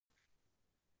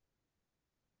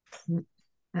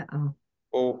Uh-oh.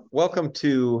 Well, welcome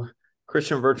to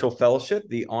Christian Virtual Fellowship,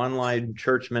 the online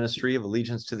church ministry of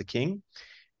Allegiance to the King.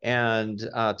 And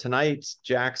tonight,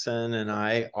 Jackson and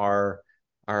I are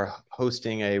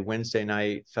hosting a Wednesday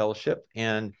night fellowship.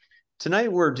 And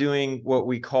tonight we're doing what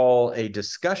we call a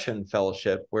discussion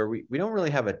fellowship, where we don't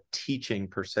really have a teaching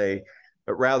per se,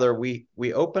 but rather we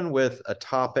open with a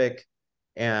topic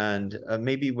and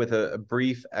maybe with a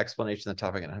brief explanation of the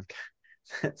topic. And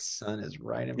that sun is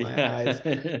right in my eyes.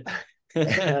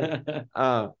 And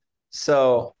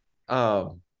so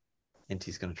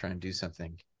NT's going to try and do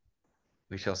something.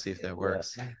 We shall see if that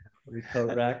works.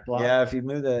 Recoat rack block. Yeah, if you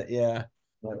move that, yeah.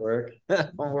 Might work.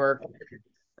 That'll work.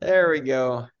 There we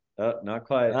go. Oh, not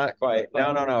quite. Not quite.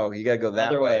 No. You got to go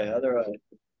that way. Other way.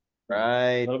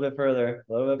 Right. A little bit further.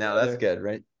 A little bit No, further. that's good.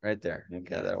 Right there. Okay.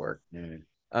 Yeah, that'll work. Right.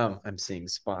 I'm seeing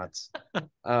spots.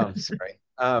 Sorry.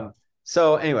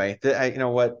 So anyway, you know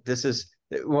what? This is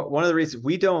one of the reasons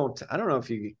we don't. I don't know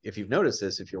if you've noticed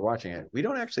this, if you're watching it, we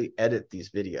don't actually edit these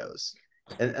videos,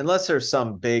 unless there's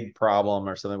some big problem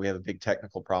or something. We have a big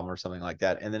technical problem or something like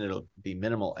that, and then it'll be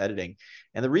minimal editing.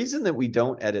 And the reason that we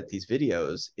don't edit these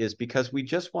videos is because we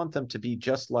just want them to be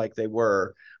just like they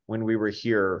were when we were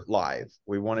here live.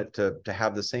 We want it to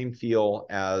have the same feel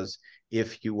as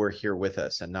if you were here with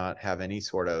us, and not have any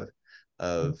sort of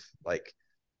like,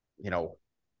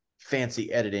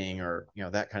 fancy editing or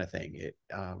that kind of thing.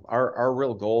 Our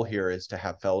real goal here is to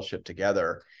have fellowship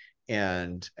together,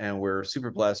 and we're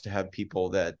super blessed to have people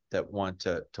that want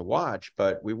to watch,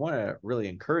 but we want to really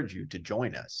encourage you to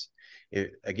join us.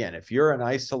 Again, if you're an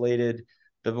isolated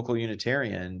biblical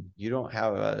Unitarian, you don't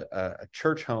have a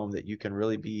church home that you can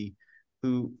really be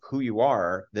who you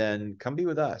are, then come be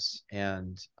with us,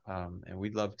 and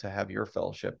we'd love to have your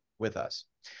fellowship with us.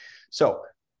 So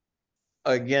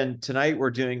again, tonight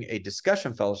we're doing a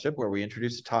discussion fellowship where we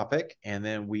introduce a topic and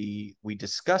then we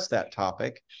discuss that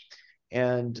topic.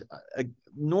 And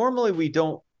normally we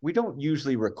don't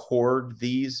usually record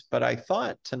these, but I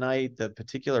thought tonight the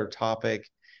particular topic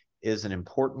is an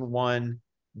important one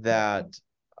that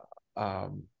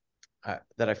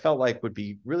I felt like would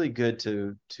be really good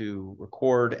to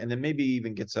record, and then maybe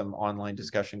even get some online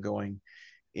discussion going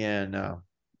in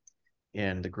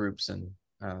the groups and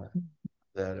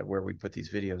where we put these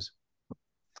videos.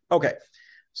 Okay,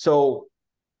 so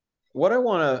what I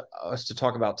want us to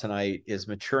talk about tonight is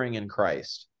maturing in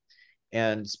Christ,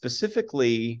 and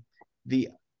specifically the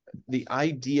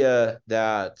idea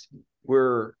that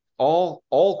we're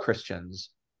all Christians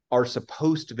are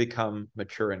supposed to become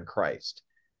mature in Christ.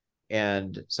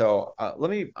 And so I'm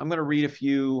going to read a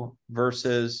few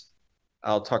verses.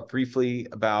 I'll talk briefly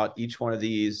about each one of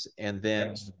these, and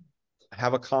then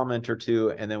have a comment or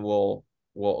two, and then we'll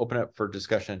open up for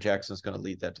discussion. Jackson's going to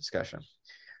lead that discussion.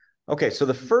 Okay, so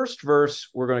the first verse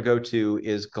we're going to go to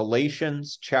is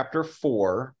Galatians chapter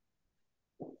 4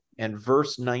 and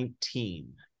verse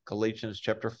 19. Galatians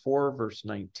chapter 4, verse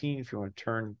 19, if you want to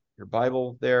turn your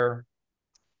Bible there.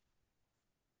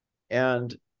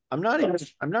 And I'm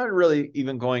not really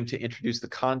even going to introduce the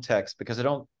context, because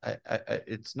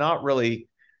it's not really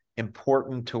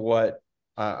important to what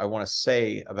I want to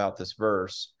say about this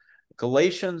verse.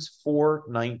 Galatians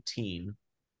 4:19,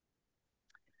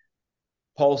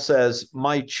 Paul says,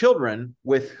 "My children,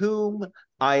 with whom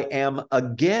I am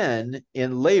again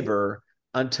in labor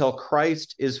until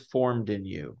Christ is formed in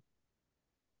you."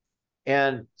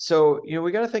 And so,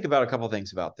 we got to think about a couple of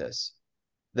things about this.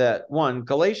 That one,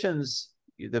 Galatians,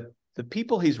 the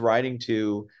people he's writing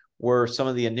to were some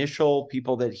of the initial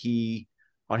people that he,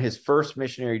 on his first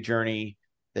missionary journey,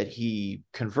 that he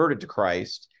converted to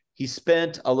Christ. He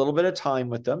spent a little bit of time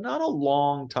with them, not a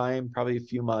long time, probably a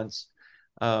few months.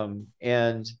 And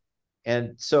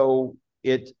so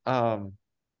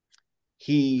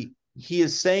he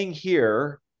is saying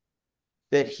here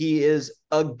that he is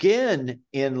again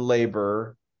in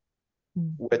labor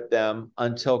with them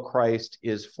until Christ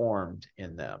is formed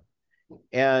in them.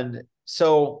 And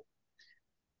so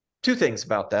two things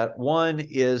about that. One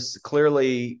is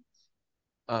clearly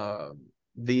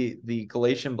the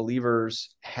Galatian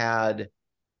believers had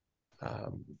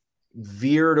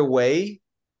veered away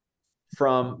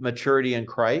from maturity in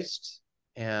Christ,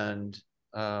 and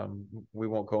we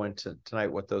won't go into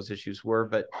tonight what those issues were,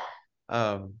 but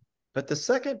the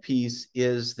second piece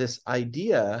is this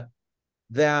idea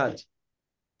that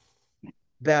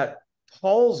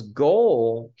Paul's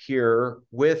goal here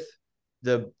with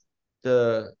the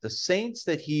saints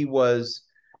that he was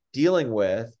dealing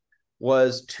with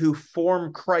was to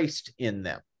form Christ in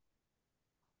them,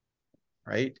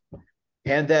 right?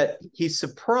 And that he's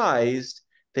surprised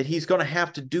that he's going to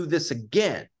have to do this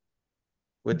again.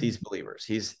 with these believers.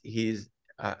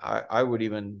 I would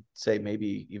even say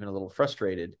maybe even a little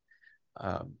frustrated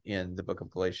in the book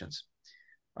of Galatians.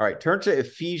 All right, turn to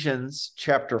Ephesians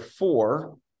chapter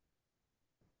 4.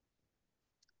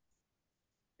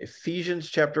 Ephesians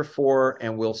chapter 4,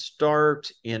 and we'll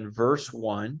start in verse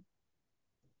 1.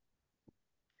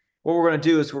 What we're going to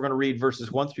do is we're going to read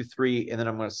verses 1 through 3, and then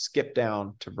I'm going to skip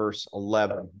down to verse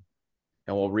 11,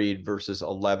 and we'll read verses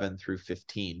 11 through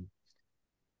 15.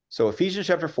 So Ephesians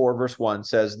chapter 4, verse 1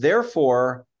 says,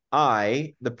 "Therefore,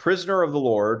 I, the prisoner of the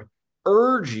Lord,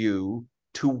 urge you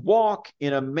to walk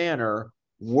in a manner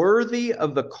worthy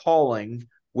of the calling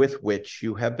with which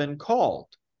you have been called."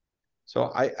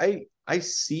 So I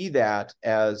see that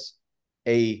as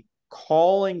a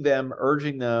calling them,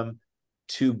 urging them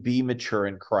to be mature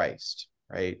in Christ,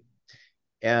 right?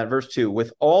 And verse 2,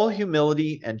 "With all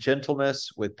humility and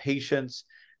gentleness, with patience,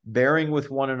 bearing with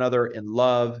one another in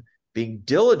love, being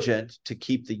diligent to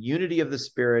keep the unity of the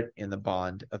Spirit in the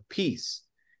bond of peace."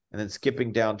 And then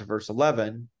skipping down to verse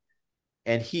 11,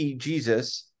 "And he,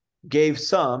 Jesus, gave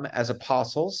some as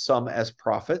apostles, some as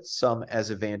prophets, some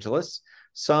as evangelists,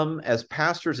 some as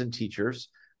pastors and teachers,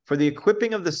 for the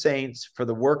equipping of the saints, for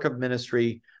the work of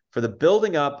ministry, for the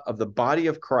building up of the body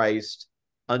of Christ,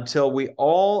 until we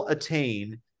all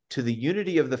attain to the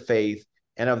unity of the faith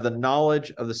and of the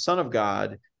knowledge of the Son of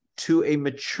God, to a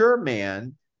mature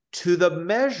man, to the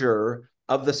measure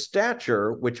of the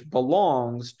stature which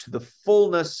belongs to the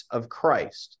fullness of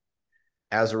Christ.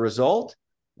 As a result,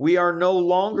 we are no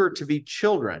longer to be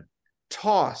children,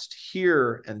 tossed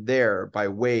here and there by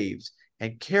waves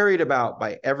and carried about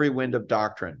by every wind of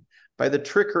doctrine, by the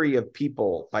trickery of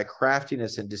people, by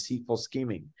craftiness and deceitful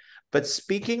scheming. But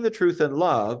speaking the truth in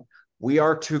love, we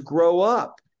are to grow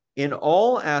up in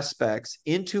all aspects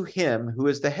into him who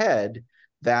is the head,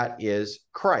 that is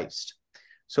Christ."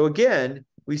 So again,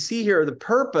 we see here the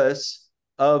purpose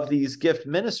of these gift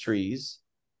ministries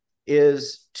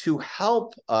is to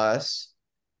help us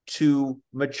to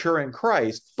mature in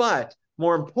Christ. But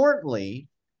more importantly,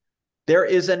 there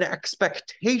is an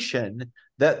expectation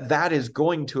that that is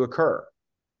going to occur.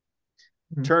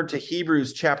 Mm-hmm. Turn to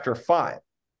Hebrews chapter 5.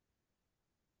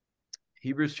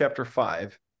 Hebrews chapter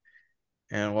 5.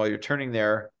 And while you're turning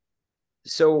there,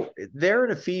 so there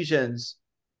in Ephesians,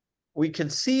 we can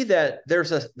see that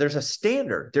there's a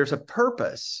standard, there's a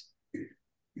purpose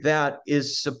that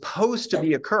is supposed to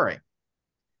be occurring,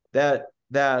 that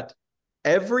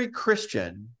every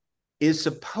Christian is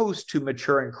supposed to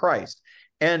mature in Christ.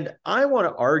 And I want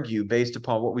to argue, based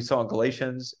upon what we saw in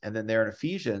Galatians and then there in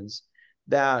Ephesians,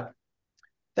 that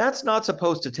that's not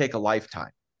supposed to take a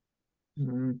lifetime,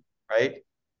 right?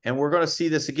 And we're going to see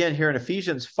this again here in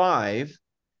Ephesians 5,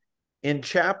 in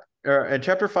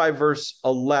chapter 5, verse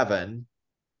 11.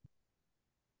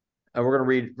 And we're going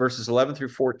to read verses 11 through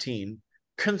 14.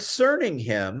 "Concerning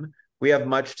him, we have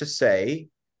much to say,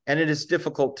 and it is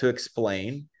difficult to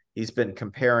explain." He's been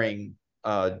comparing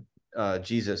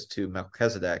Jesus to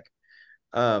Melchizedek.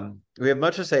 "We have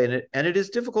much to say, and it is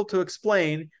difficult to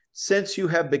explain, since you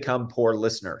have become poor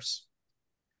listeners.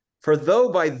 For though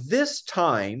by this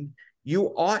time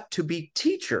you ought to be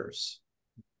teachers,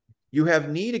 you have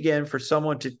need again for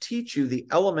someone to teach you the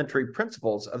elementary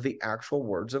principles of the actual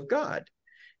words of God.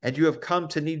 And you have come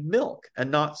to need milk and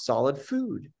not solid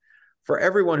food. For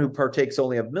everyone who partakes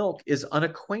only of milk is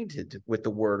unacquainted with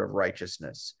the word of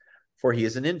righteousness, for he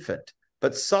is an infant.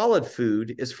 But solid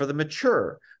food is for the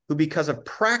mature, who because of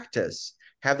practice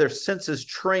have their senses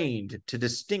trained to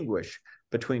distinguish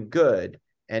between good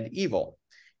and evil."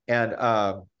 And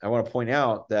I want to point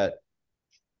out that,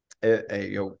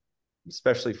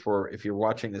 especially for if you're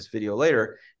watching this video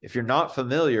later, if you're not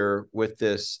familiar with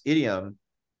this idiom,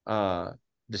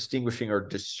 distinguishing or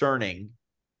discerning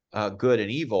good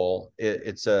and evil,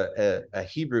 it's a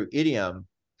Hebrew idiom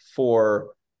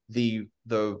for the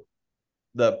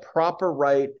proper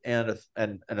right and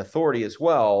authority as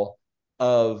well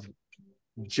of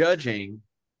judging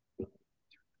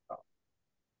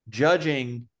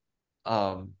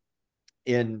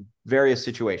in various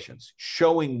situations,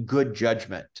 showing good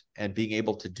judgment and being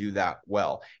able to do that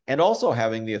well, and also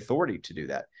having the authority to do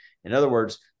that. In other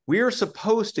words, we are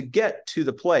supposed to get to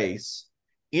the place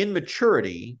in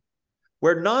maturity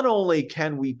where not only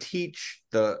can we teach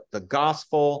the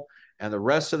gospel and the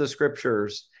rest of the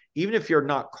scriptures, even if you're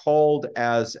not called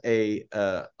as an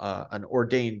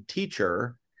ordained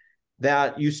teacher,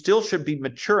 that you still should be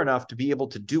mature enough to be able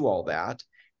to do all that,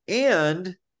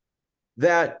 and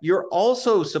that you're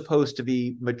also supposed to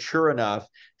be mature enough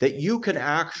that you can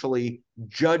actually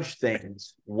judge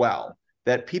things well,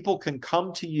 that people can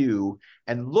come to you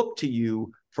and look to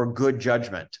you for good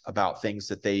judgment about things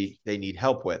that they need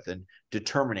help with, and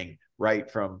determining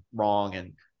right from wrong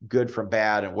and good from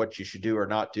bad, and what you should do or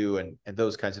not do, and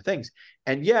those kinds of things.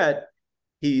 And yet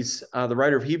he's the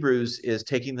writer of Hebrews is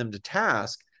taking them to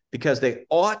task because they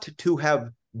ought to have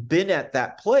been at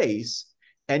that place,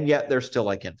 and yet they're still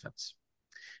like infants.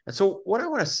 And so what I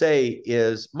want to say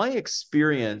is my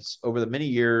experience over the many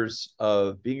years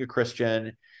of being a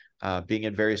Christian, being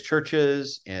in various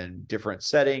churches in different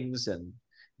settings and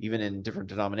even in different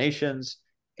denominations,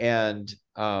 and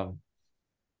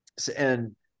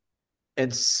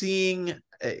seeing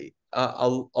a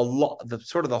lot, the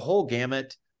sort of the whole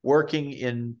gamut, working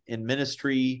in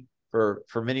ministry for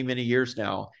many years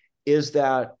now, is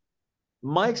that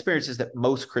my experience is that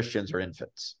most Christians are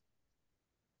infants.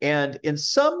 And in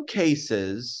some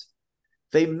cases,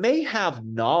 they may have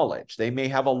knowledge, they may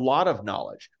have a lot of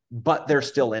knowledge, but they're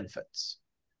still infants,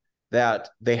 that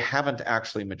they haven't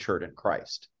actually matured in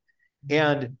Christ.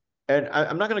 And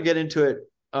I'm not going to get into it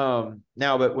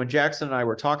now, but when Jackson and I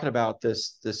were talking about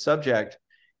this subject,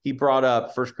 he brought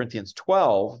up 1 Corinthians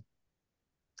 12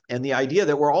 and the idea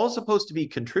that we're all supposed to be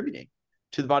contributing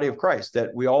to the body of Christ,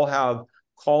 that we all have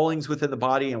callings within the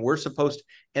body, and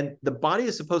and the body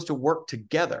is supposed to work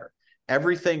together,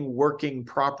 everything working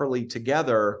properly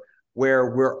together,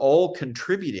 where we're all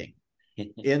contributing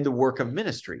in the work of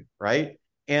ministry, right?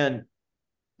 And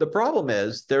the problem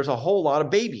is there's a whole lot of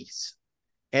babies.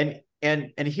 And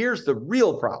here's the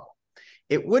real problem.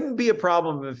 It wouldn't be a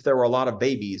problem if there were a lot of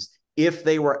babies if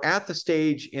they were at the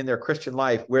stage in their Christian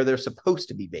life where they're supposed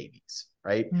to be babies,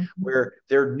 right? Mm-hmm. Where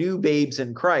they're new babes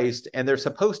in Christ and they're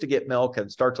supposed to get milk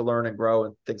and start to learn and grow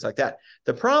and things like that.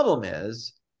 The problem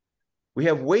is we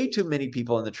have way too many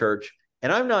people in the church,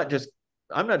 and I'm not just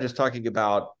talking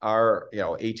about our,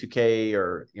 A2K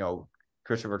or,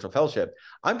 Christian Virtual Fellowship.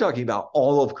 I'm talking about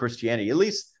all of Christianity, at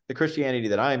least the Christianity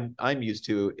that I'm used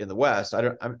to in the West.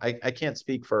 I can't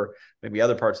speak for maybe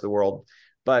other parts of the world,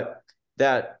 but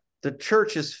that the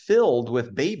church is filled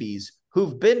with babies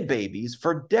who've been babies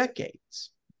for decades.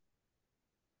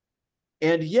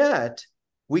 And yet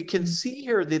we can see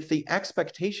here that the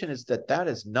expectation is that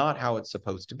is not how it's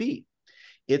supposed to be.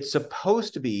 It's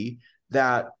supposed to be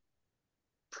that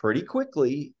pretty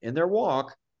quickly in their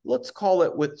walk, let's call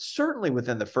it certainly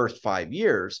within the first 5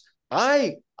 years,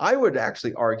 I would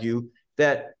actually argue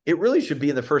that it really should be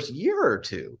in the first year or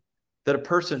two that a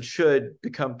person should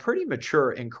become pretty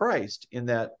mature in Christ in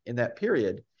that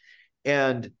period.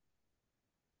 And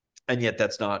yet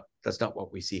that's not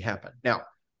what we see happen. Now,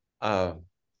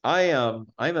 I'm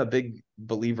a big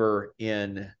believer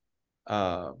in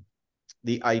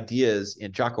the ideas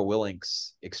in Jocko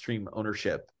Willink's Extreme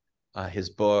Ownership, his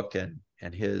book and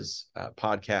his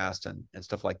podcast and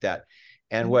stuff like that.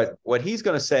 And what he's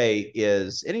going to say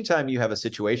is, anytime you have a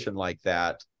situation like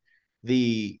that,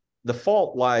 the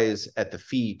fault lies at the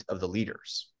feet of the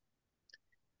leaders.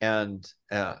 And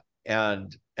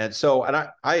so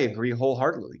I agree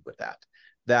wholeheartedly with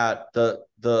that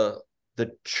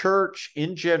the church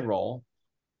in general,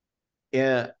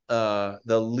 the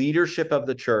leadership of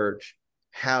the church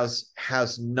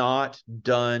has not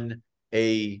done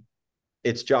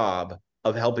its job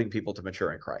of helping people to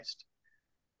mature in Christ.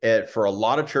 For a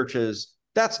lot of churches,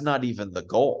 that's not even the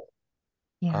goal.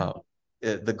 Yeah.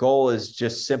 The goal is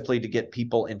just simply to get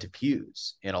people into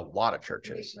pews in a lot of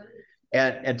churches,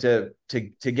 and to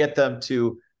get them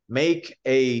to make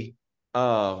to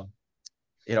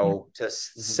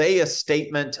say a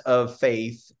statement of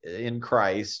faith in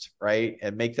Christ, right,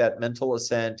 and make that mental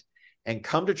assent and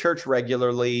come to church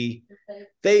regularly.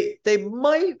 They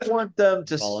might want them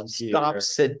to stop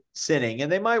sinning,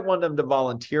 and they might want them to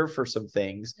volunteer for some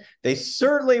things. They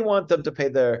certainly want them to pay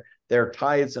their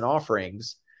tithes and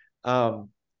offerings.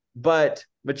 But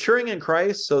maturing in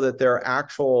Christ so that they're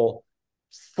actual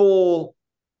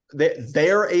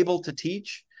they're able to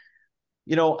teach,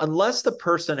 unless the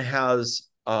person has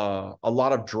a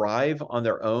lot of drive on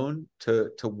their own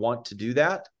to want to do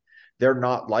that, they're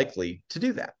not likely to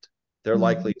do that. They're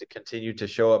likely to continue to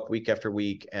show up week after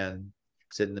week and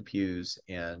sit in the pews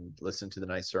and listen to the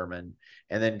nice sermon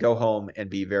and then go home and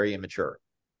be very immature.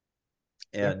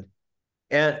 And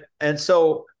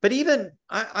so, but even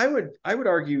I would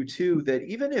argue too that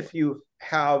even if you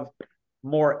have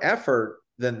more effort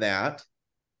than that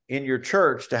in your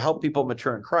church to help people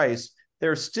mature in Christ,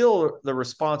 there's still the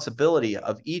responsibility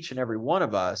of each and every one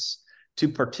of us to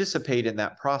participate in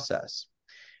that process.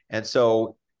 And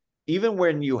so even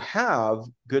when you have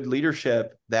good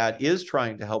leadership that is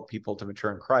trying to help people to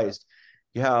mature in Christ,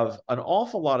 you have an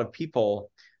awful lot of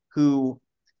people who,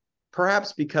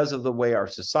 perhaps because of the way our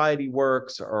society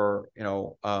works, or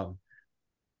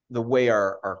the way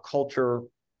our culture,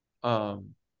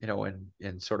 you know,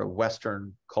 in sort of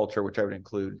Western culture, which I would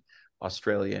include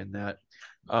Australia in that,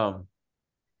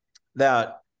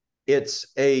 that it's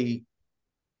a,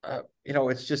 you know,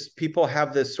 it's just people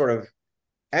have this sort of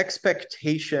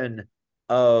expectation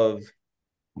of,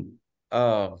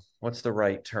 what's the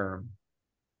right term?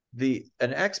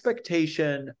 An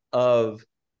expectation of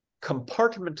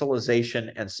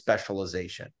compartmentalization and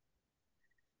specialization.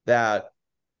 That,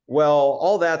 well,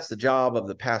 all that's the job of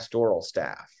the pastoral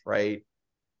staff, right?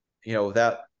 You know,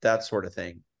 that sort of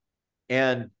thing.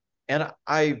 And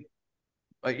I,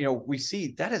 you know, we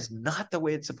see that is not the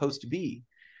way it's supposed to be.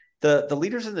 The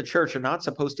leaders in the church are not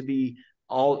supposed to be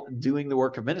all doing the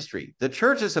work of ministry. The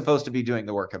church is supposed to be doing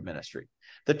the work of ministry.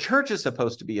 The church is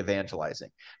supposed to be evangelizing.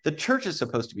 The church is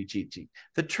supposed to be teaching.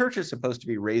 The church is supposed to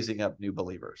be raising up new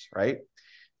believers, right?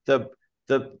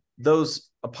 Those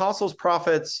apostles,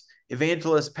 prophets,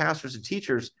 evangelists, pastors, and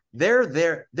teachers, they're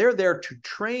there to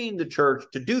train the church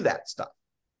to do that stuff.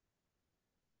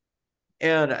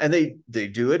 And they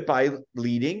do it by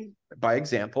leading, by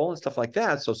example, and stuff like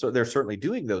that. So they're certainly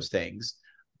doing those things,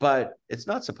 but it's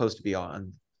not supposed to be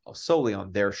solely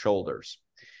on their shoulders.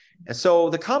 And so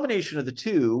the combination of the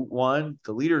two, one,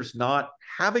 the leaders not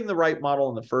having the right model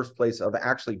in the first place of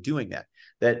actually doing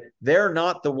that they're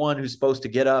not the one who's supposed to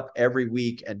get up every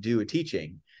week and do a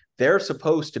teaching. They're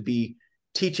supposed to be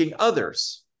teaching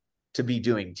others to be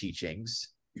doing teachings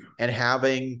and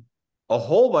having a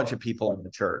whole bunch of people in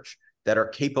the church that are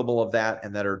capable of that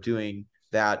and that are doing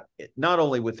that not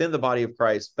only within the body of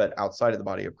Christ, but outside of the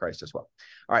body of Christ as well.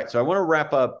 All right, so I want to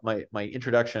wrap up my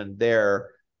introduction there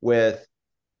with,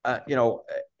 you know,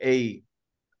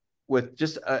 with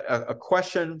just a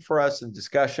question for us in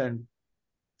discussion,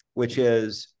 which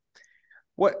is,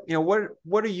 what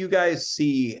do you guys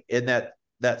see in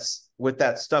that's with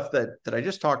that stuff that I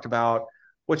just talked about?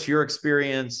 What's your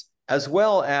experience, as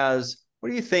well as what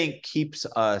do you think keeps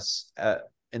us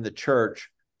in the church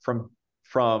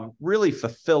from really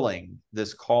fulfilling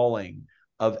this calling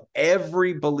of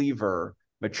every believer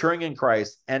maturing in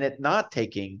Christ, and it not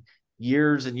taking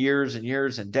years and years and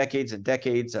years and decades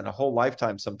and a whole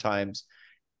lifetime sometimes,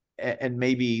 and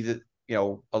maybe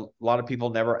a lot of people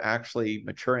never actually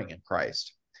maturing in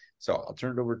Christ. So I'll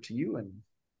turn it over to you and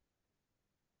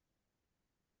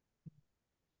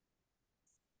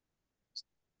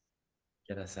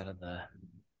get us out of the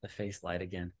face light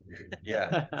again.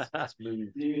 Yeah. Do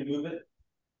you need to move it?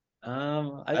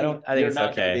 I think it's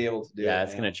not okay. gonna be able to do yeah, it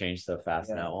it's now. gonna change so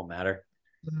fast now, it won't matter.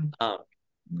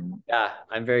 Mm-hmm. Yeah,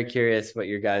 I'm very curious what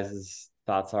your guys'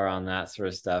 thoughts are on that sort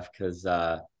of stuff, because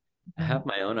I have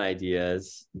my own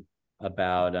ideas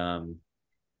about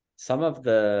some of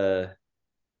the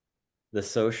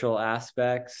social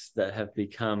aspects that have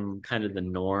become kind of the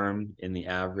norm in the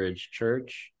average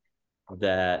church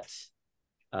that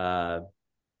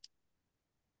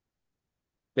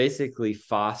basically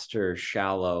foster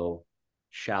shallow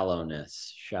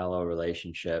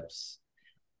relationships.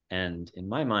 And in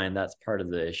my mind, that's part of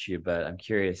the issue, but I'm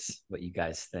curious what you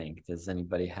guys think. Does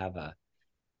anybody have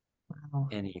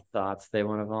any thoughts they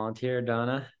want to volunteer?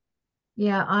 Donna?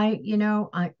 Yeah, I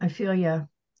feel you,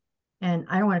 and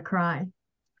I don't want to cry.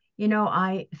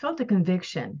 I felt a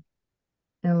conviction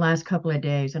in the last couple of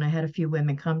days, and I had a few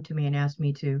women come to me and ask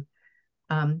me to,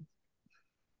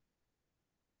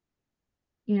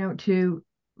 to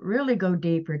really go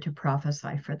deeper, to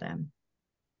prophesy for them.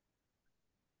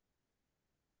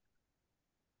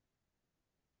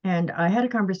 And I had a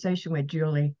conversation with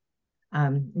Juliet,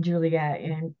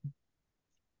 and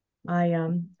I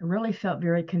really felt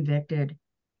very convicted.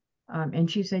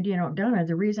 And she said, Donna,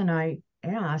 the reason I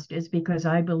asked is because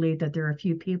I believe that there are a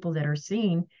few people that are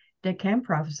seen that can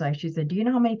prophesy. She said, do you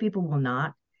know how many people will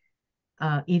not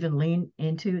even lean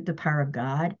into the power of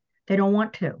God? They don't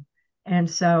want to. And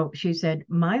so she said,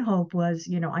 my hope was,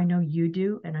 I know you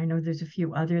do, and I know there's a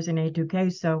few others in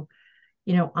A2K. So,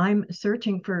 I'm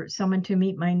searching for someone to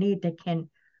meet my need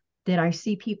that I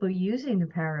see people using the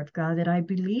power of God that I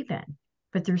believe in.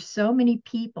 But there's so many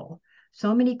people,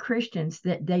 so many Christians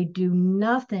that they do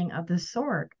nothing of the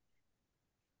sort.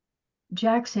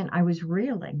 Jackson, I was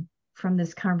reeling from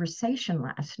this conversation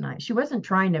last night. She wasn't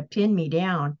trying to pin me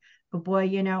down, but boy,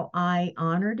 I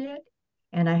honored it.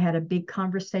 And I had a big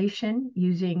conversation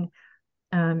using,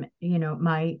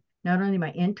 my, not only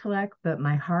my intellect, but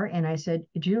my heart. And I said,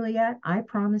 Juliet, I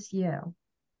promise you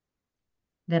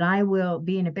that I will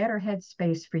be in a better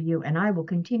headspace for you, and I will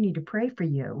continue to pray for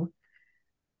you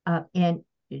and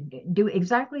do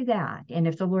exactly that. And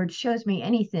if the Lord shows me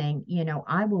anything,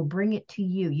 I will bring it to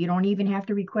you. You don't even have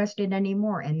to request it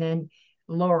anymore. And then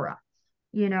Laura,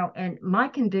 and my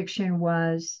conviction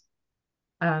was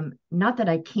not that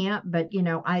I can't, but,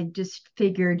 I just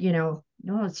figured, no,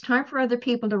 it's time for other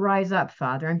people to rise up,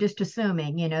 Father. I'm just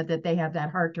assuming, that they have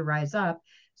that heart to rise up.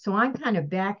 So I'm kind of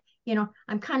back,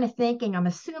 I'm kind of thinking, I'm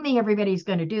assuming everybody's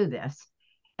going to do this.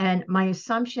 And my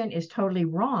assumption is totally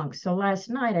wrong. So last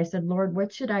night I said, Lord,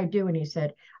 what should I do? And he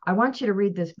said, I want you to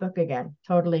read this book again,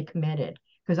 Totally Committed,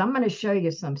 because I'm going to show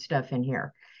you some stuff in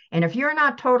here. And if you're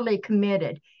not totally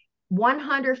committed,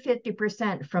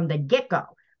 150% from the get-go,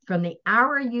 from the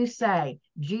hour you say,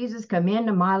 Jesus, come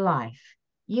into my life,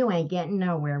 you ain't getting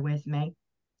nowhere with me.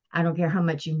 I don't care how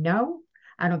much you know.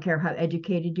 I don't care how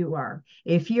educated you are.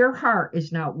 If your heart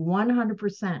is not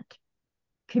 100%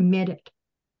 committed,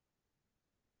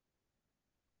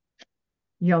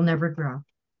 you'll never grow.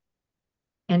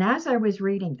 And as I was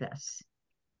reading this,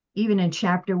 even in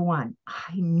chapter 1,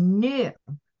 I knew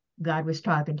God was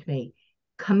talking to me.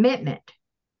 Commitment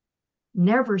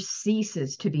never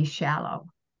ceases to be shallow.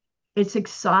 It's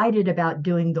excited about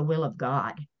doing the will of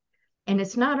God. And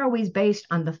it's not always based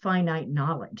on the finite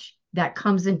knowledge that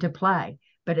comes into play,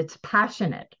 but it's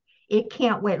passionate. It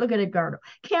can't wait. Look at Edgardo.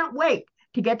 Can't wait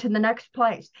to get to the next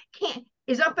place.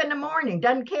 Is up in the morning,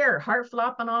 doesn't care, heart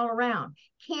flopping all around.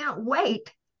 Can't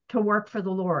wait to work for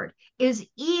the Lord. Is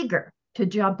eager to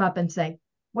jump up and say,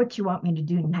 what you want me to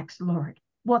do next, Lord?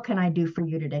 What can I do for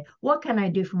you today? What can I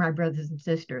do for my brothers and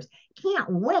sisters? Can't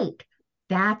wait.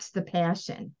 That's the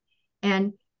passion.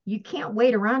 And you can't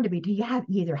wait around to be, you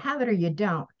either have it or you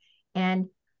don't. And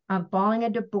falling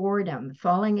into boredom,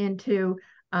 falling into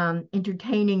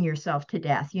entertaining yourself to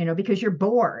death, because you're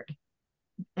bored.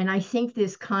 And I think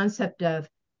this concept of,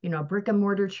 brick and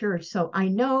mortar church. So I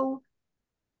know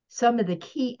some of the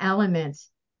key elements.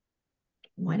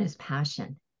 One is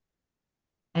passion.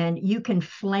 And you can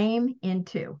flame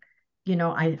into,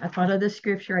 I thought of the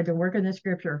scripture, I've been working the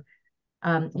scripture.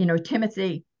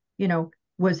 Timothy,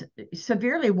 was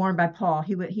severely warned by Paul.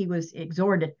 He was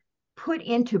exhorted, put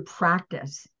into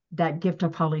practice that gift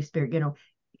of Holy Spirit,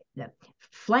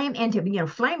 flame into,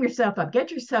 flame yourself up,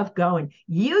 get yourself going.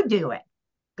 You do it.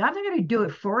 God's not going to do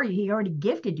it for you. He already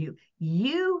gifted you.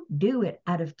 You do it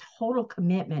out of total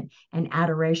commitment and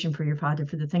adoration for your Father,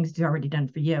 for the things he's already done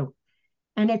for you.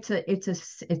 And it's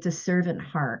a servant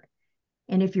heart.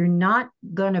 And if you're not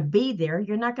going to be there,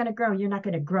 you're not going to grow. You're not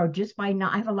going to grow just by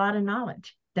I have a lot of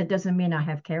knowledge. That doesn't mean I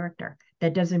have character.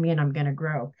 That doesn't mean I'm going to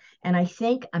grow. And I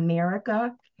think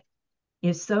America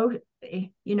is so,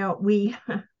 we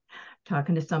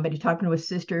talking to a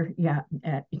sister,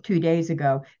 2 days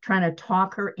ago, trying to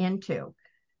talk her into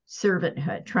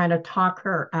servanthood, trying to talk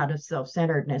her out of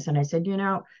self-centeredness. And I said,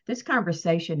 this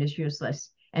conversation is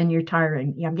useless and you're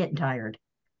tiring. I'm getting tired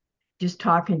just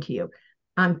talking to you.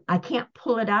 I can't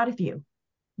pull it out of you.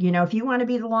 If you want to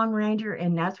be the Long Ranger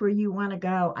and that's where you want to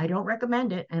go, I don't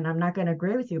recommend it, and I'm not going to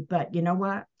agree with you. But you know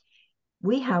what?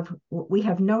 We have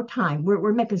no time.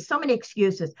 We're making so many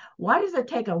excuses. Why does it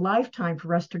take a lifetime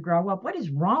for us to grow up? What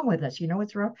is wrong with us?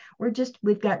 What's wrong?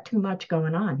 We've got too much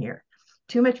going on here.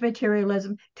 Too much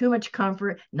materialism, too much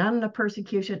comfort, none of the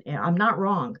persecution. I'm not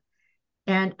wrong.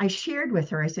 And I shared with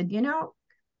her, I said,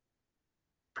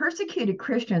 persecuted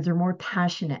Christians are more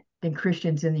passionate than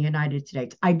Christians in the United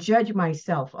States. I judge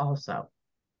myself also.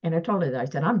 And I told her that. I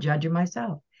said, I'm judging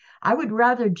myself. I would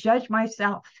rather judge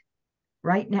myself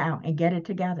right now and get it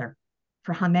together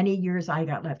for how many years I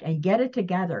got left, and get it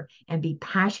together and be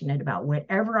passionate about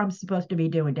whatever I'm supposed to be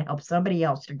doing to help somebody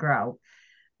else to grow,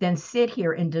 than sit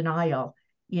here in denial,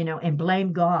 and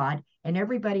blame God and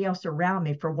everybody else around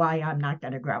me for why I'm not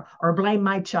going to grow, or blame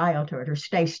my childhood, or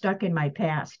stay stuck in my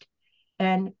past.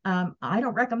 And I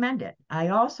don't recommend it. I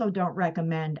also don't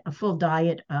recommend a full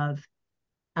diet of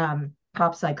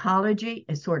pop psychology.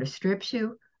 It sort of strips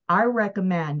you. I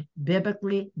recommend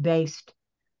biblically based,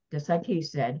 just like he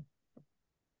said,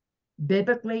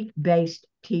 biblically based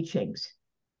teachings.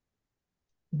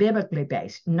 Biblically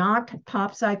based, not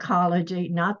pop psychology,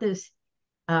 not this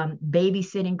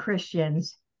babysitting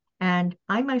Christians. And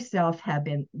I myself have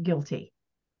been guilty.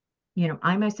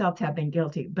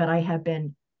 But I have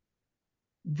been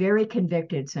very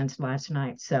convicted since last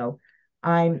night. So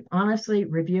I'm honestly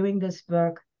reviewing this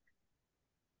book,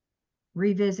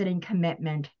 revisiting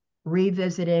commitment,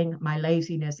 revisiting my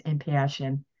laziness and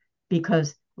passion,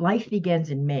 because life begins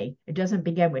in me. It doesn't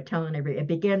begin with telling everybody. It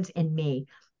begins in me,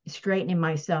 straightening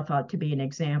myself out to be an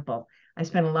example. I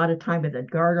spent a lot of time with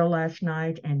Edgardo last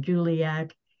night and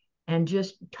Juliet, and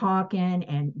just talking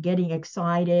and getting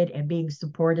excited and being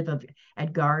supportive of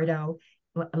Edgardo,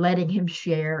 letting him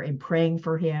share and praying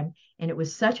for him. And it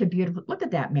was such a beautiful, look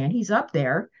at that man. He's up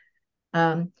there,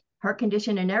 heart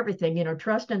condition and everything,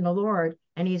 trust in the Lord.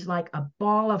 And he's like a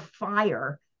ball of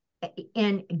fire,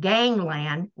 in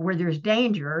gangland where there's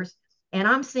dangers, and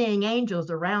I'm seeing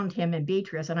angels around him and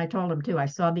Beatrice. And I told him too, I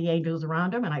saw the angels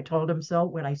around him, and I told him so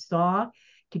what I saw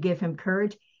to give him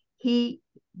courage. He,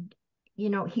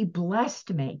 he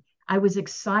blessed me. I was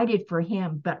excited for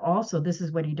him, but also this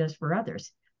is what he does for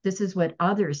others. This is what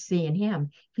others see in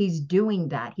him. He's doing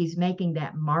that. He's making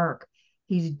that mark.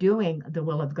 He's doing the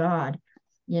will of God,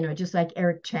 just like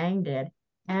Eric Chang did.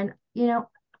 And, yeah,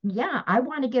 I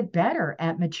want to get better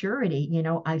at maturity.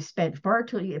 I've spent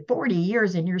 40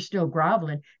 years and you're still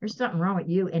groveling. There's something wrong with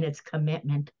you, and it's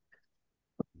commitment.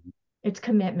 It's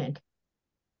commitment.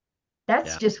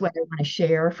 That's just what I want to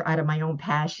share out of my own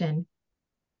passion,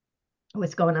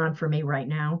 what's going on for me right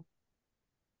now.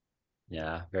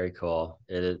 Yeah, very cool.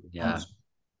 It is, yeah.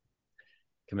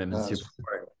 Commitment super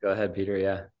important. Go ahead, Peter.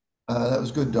 Yeah. That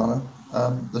was good, Donna.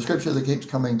 The scripture that keeps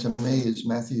coming to me is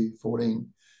Matthew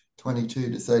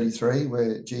 14:22-33,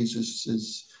 where Jesus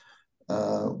is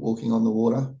walking on the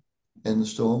water in the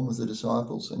storm with the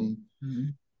disciples, and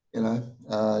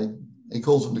he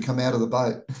calls them to come out of the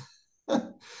boat.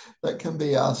 That can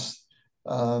be us.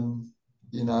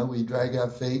 We drag our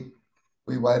feet,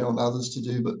 we wait on others to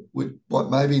do, but what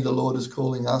maybe the Lord is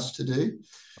calling us to do,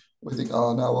 we think,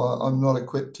 oh no, I'm not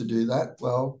equipped to do that.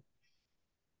 Well,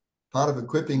 part of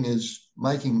equipping is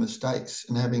making mistakes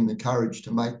and having the courage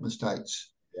to make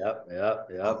mistakes. Yep.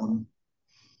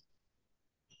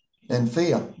 And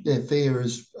fear. Yeah, fear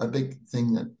is a big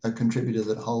thing, a contributor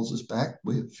that holds us back.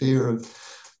 We have fear of,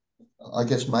 I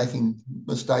guess, making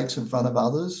mistakes in front of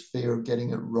others, fear of getting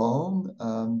it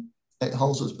wrong. It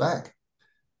holds us back.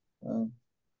 And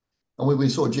we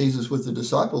saw Jesus with the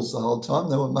disciples the whole time.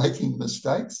 They were making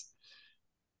mistakes.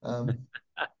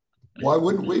 Why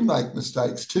wouldn't we make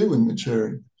mistakes too in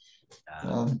maturing?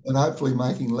 And hopefully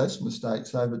making less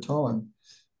mistakes over time.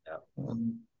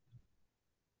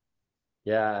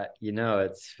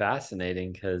 It's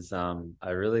fascinating because I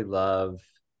really love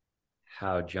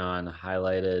how John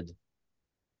highlighted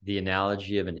the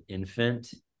analogy of an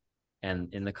infant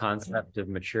and in the concept of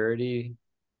maturity,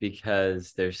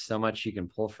 because there's so much you can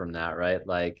pull from that, right?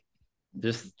 Like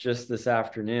just this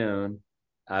afternoon,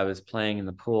 I was playing in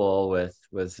the pool with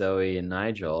Zoe and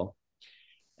Nigel.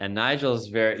 And Nigel's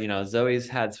Zoe's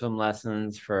had swim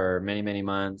lessons for many, many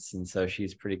months. And so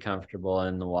she's pretty comfortable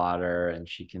in the water, and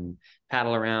she can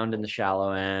paddle around in the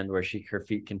shallow end where her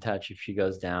feet can touch if she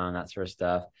goes down, that sort of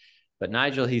stuff. But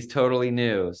Nigel, he's totally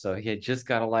new. So he had just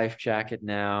got a life jacket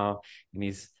now, and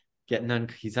he's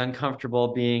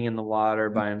uncomfortable being in the water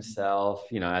by himself,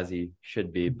 as he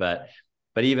should be. But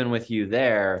even with you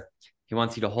there, he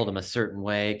wants you to hold him a certain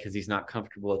way because he's not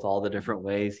comfortable with all the different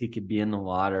ways he could be in the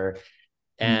water.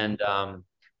 And, and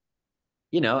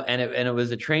it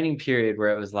was a training period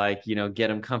where it was like, get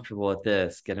him comfortable with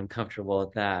this, get him comfortable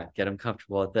with that, get him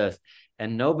comfortable with this.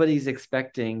 And nobody's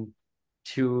expecting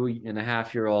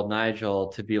 2.5-year-old Nigel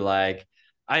to be like,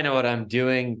 I know what I'm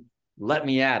doing. Let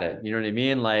me at it. You know what I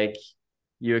mean? Like,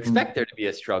 you expect there to be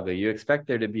a struggle. You expect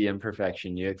there to be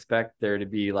imperfection. You expect there to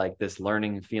be like this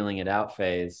learning and feeling it out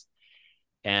phase.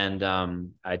 And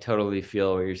I totally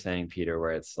feel what you're saying, Peter,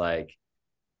 where it's like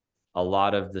a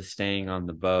lot of the staying on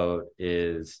the boat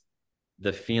is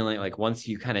the feeling like once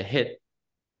you kind of hit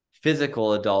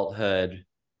physical adulthood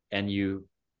and you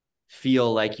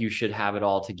feel like you should have it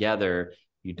all together,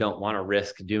 you don't want to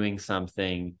risk doing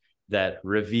something that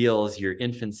reveals your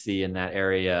infancy in that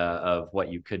area of what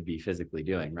you could be physically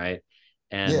doing, right?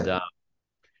 And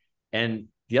and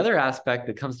the other aspect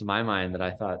that comes to my mind that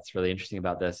I thought is really interesting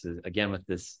about this is, again, with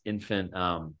this infant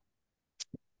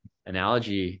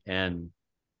analogy, and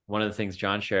one of the things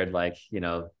John shared, like,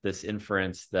 this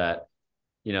inference that,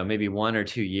 maybe 1 or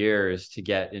 2 years to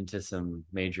get into some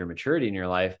major maturity in your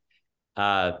life.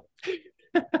 I'll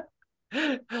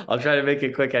try to make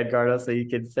it quick, Edgardo, so you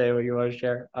can say what you want to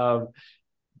share.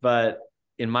 But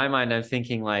in my mind, I'm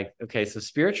thinking like, okay, so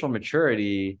spiritual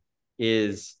maturity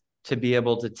is to be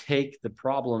able to take the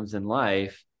problems in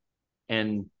life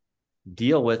and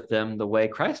deal with them the way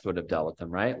Christ would have dealt with them,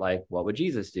 right? Like, what would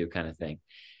Jesus do, kind of thing.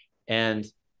 And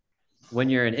when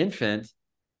you're an infant,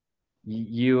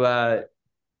 you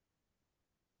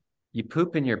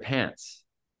poop in your pants,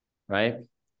 right?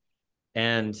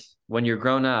 And when you're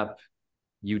grown up,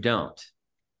 you don't.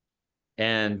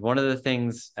 And one of the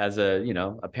things, as a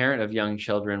parent of young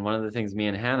children, one of the things me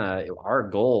and Hannah, our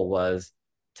goal was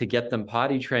to get them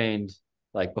potty trained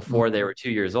like before they were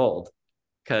 2 years old,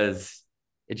 because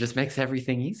it just makes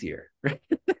everything easier.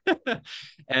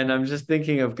 And I'm just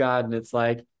thinking of God, and it's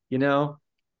like,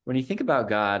 when you think about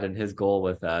God and his goal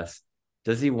with us,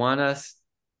 does he want us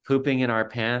pooping in our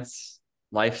pants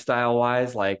lifestyle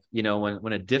wise, like,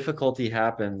 when a difficulty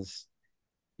happens,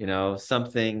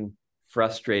 something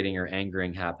frustrating or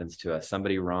angering happens to us,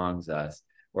 somebody wrongs us,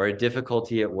 or a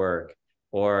difficulty at work,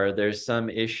 or there's some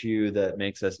issue that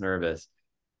makes us nervous.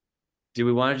 Do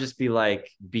we want to just be like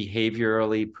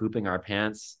behaviorally pooping our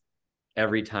pants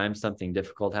every time something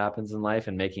difficult happens in life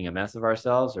and making a mess of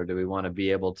ourselves? Or do we want to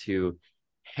be able to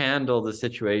handle the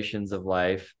situations of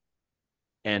life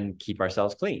and keep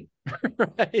ourselves clean?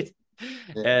 Right.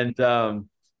 Yeah. And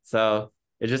so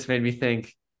it just made me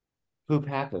think, poop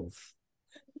happens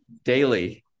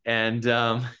daily, and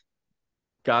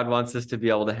God wants us to be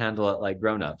able to handle it like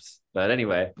grown-ups. But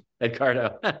anyway,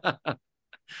 Edgardo.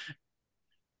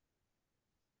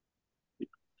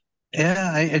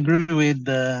 Yeah, I agree with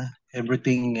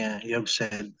everything you have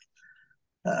said.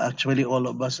 Actually, all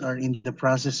of us are in the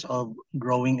process of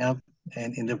growing up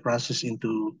and in the process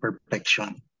into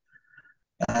perfection.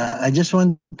 I just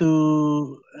want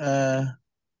to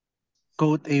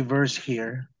quote a verse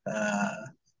here,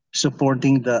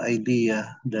 supporting the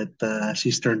idea that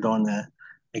Sister Donna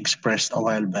expressed a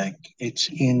while back. It's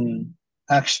in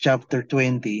Acts chapter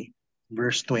 20,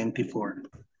 verse 24.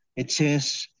 It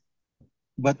says,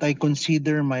 "But I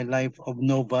consider my life of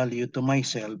no value to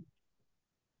myself.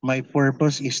 My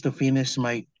purpose is to finish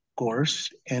my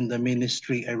course and the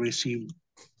ministry I received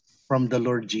from the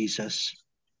Lord Jesus,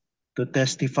 to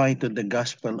testify to the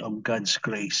gospel of God's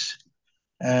grace."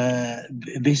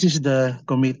 This is the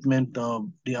commitment of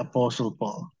the Apostle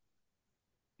Paul.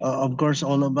 Of course,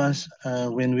 all of us,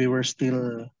 when we were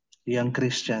still young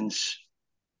Christians,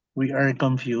 we are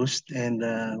confused and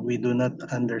we do not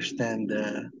understand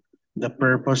the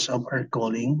purpose of our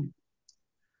calling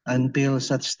until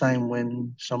such time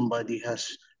when somebody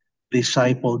has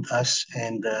discipled us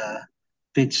and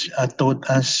taught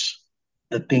us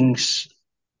the things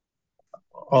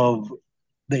of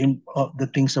the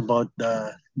things about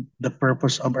the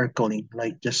purpose of our calling,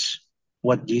 like just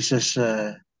what Jesus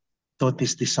taught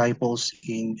his disciples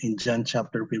in John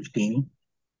chapter 15,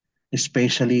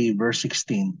 especially verse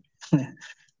 16,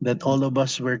 that all of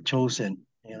us were chosen,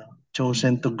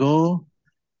 chosen to go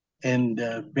and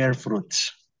bear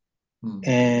fruits.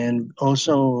 And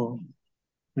also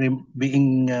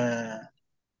being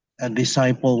a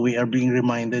disciple, we are being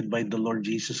reminded by the Lord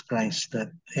Jesus Christ that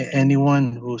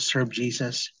anyone who serves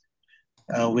Jesus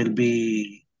will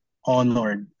be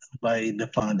honored by the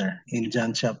Father in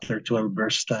John chapter 12,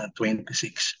 verse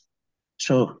 26.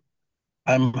 So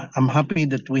I'm happy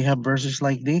that we have verses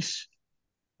like this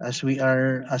as we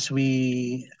are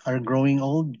growing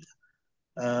old.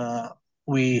 Uh,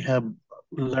 we have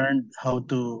learned how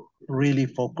to really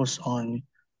focus on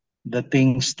the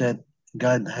things that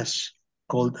God has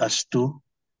called us to,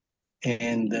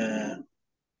 and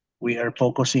we are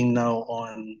focusing now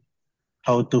on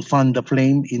how to fan the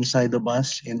flame inside of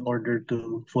us in order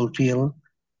to fulfill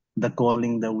the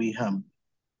calling that we have.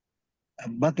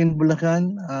 Back in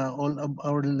Bulacan, all of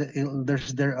our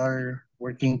elders there are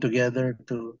working together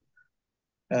to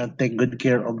take good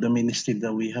care of the ministry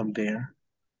that we have there.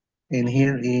 And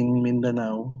here in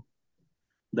Mindanao,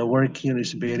 the work here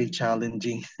is very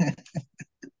challenging.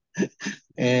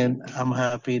 And I'm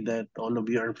happy that all of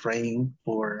you are praying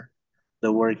for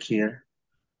the work here.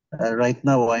 Right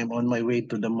now, I'm on my way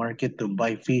to the market to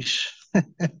buy fish.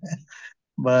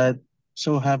 But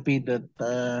so happy that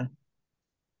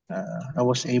I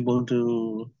was able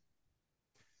to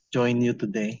join you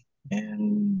today,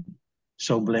 and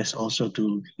so blessed also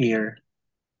to hear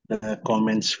the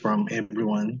comments from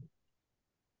everyone.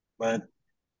 But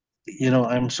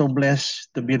I'm so blessed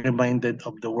to be reminded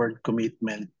of the word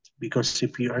commitment, because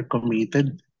if you are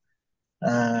committed,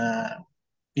 uh,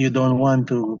 you don't want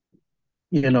to,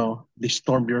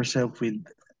 disturb yourself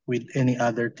with any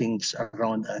other things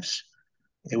around us.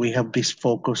 And we have this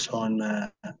focus on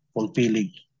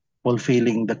fulfilling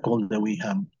the call that we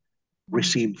have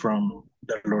received from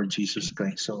the Lord Jesus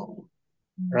Christ. So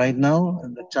right now,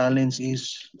 the challenge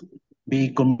is be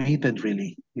committed.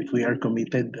 Really, if we are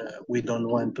committed, we don't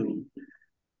want to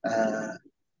uh,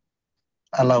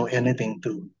 allow anything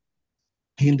to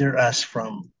hinder us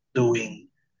from doing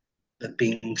the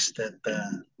things that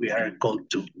we are called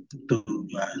to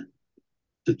uh,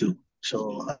 to do.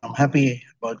 So I'm happy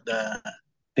about the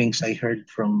things I heard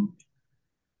from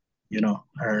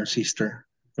our sister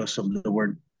because of the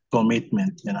word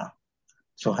commitment.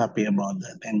 So happy about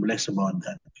that and blessed about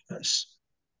that, because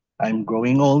I'm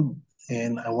growing old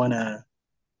and I wanna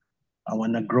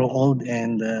grow old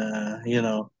and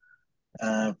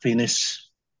finish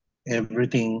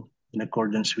everything in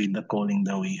accordance with the calling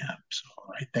that we have. So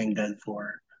I thank God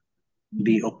for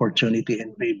the opportunity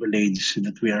and privilege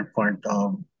that we are part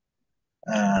of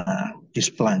His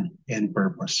plan and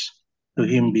purpose. To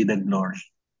Him be the glory.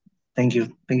 Thank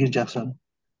you. Thank you, Jackson.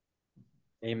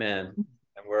 Amen.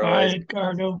 And we're Hi, always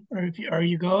Edgardo. Are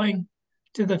you going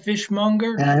to the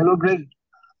fishmonger? Hello, Greg.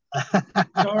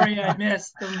 Sorry, I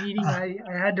missed the meeting. I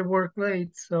had to work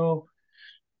late, so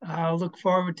I'll look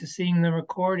forward to seeing the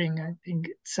recording. I think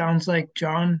it sounds like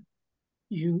John,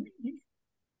 you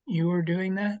you were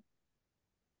doing that.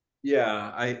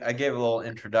 Yeah, I gave a little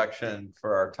introduction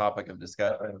for our topic of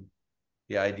discussion.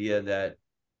 The idea that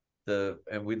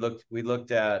we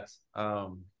looked at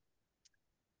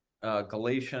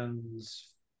Galatians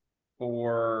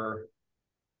 4,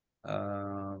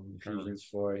 Ephesians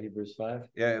 4, Hebrews 5.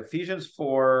 yeah, Ephesians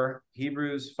 4,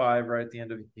 Hebrews 5, right at the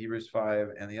end of Hebrews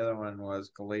 5, and the other one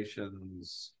was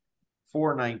Galatians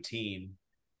 4:19,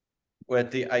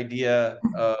 with the idea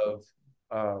of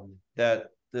that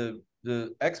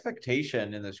the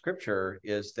expectation in the scripture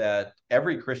is that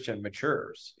every Christian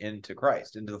matures into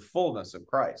Christ, into the fullness of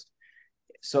Christ,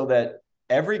 so that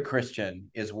every Christian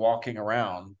is walking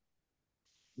around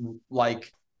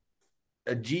like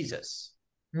a Jesus,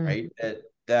 right?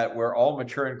 That we're all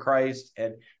mature in Christ,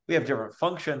 and we have different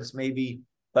functions maybe,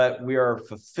 but we are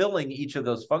fulfilling each of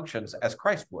those functions as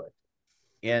Christ would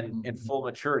in full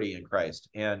maturity in Christ.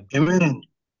 And Amen.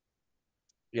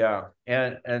 yeah,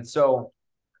 and so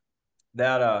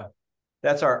that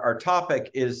that's our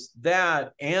topic, is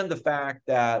that, and the fact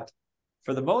that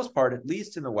for the most part, at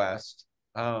least in the West,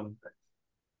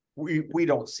 we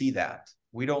don't see that.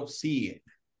 We don't see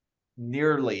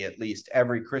nearly, at least,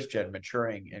 every Christian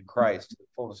maturing in Christ, the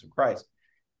fullness of Christ.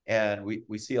 And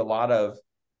we see a lot of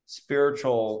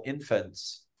spiritual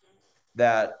infants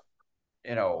that,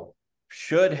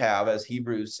 should have, as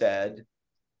Hebrews said,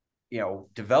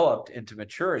 developed into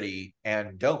maturity,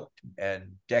 and don't.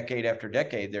 And decade after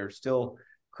decade, they're still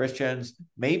Christians.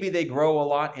 Maybe they grow a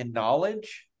lot in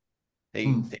knowledge. They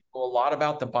know a lot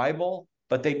about the Bible,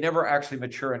 but they never actually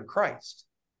mature in Christ.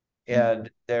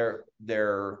 And they're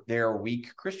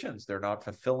weak Christians. They're not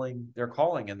fulfilling their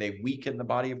calling, and they weaken the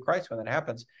body of Christ when that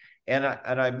happens. And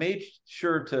I made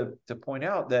sure to point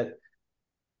out that,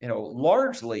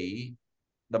 largely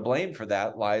the blame for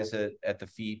that lies at the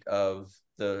feet of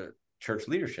the church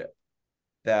leadership,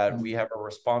 that we have a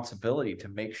responsibility to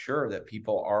make sure that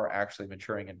people are actually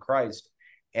maturing in Christ,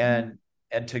 and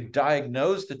to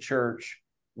diagnose the church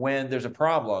when there's a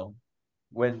problem,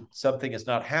 when something is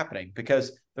not happening.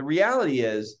 Because the reality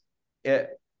is,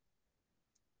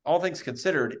 all things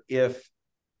considered, if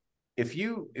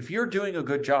you're doing a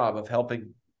good job of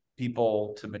helping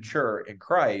people to mature in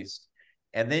Christ,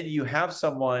 and then you have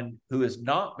someone who is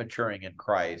not maturing in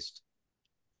Christ,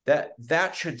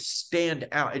 that should stand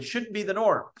out. It shouldn't be the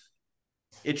norm.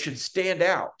 It should stand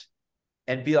out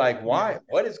and be like, why?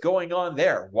 What is going on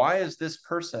there? Why is this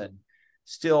person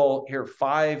still here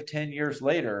 5-10 years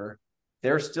later?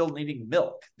 They're still needing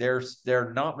milk.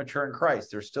 They're not mature in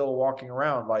Christ. They're still walking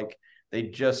around like they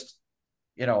just,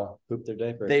 poop their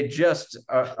diaper. They just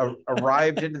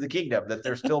arrived into the kingdom, that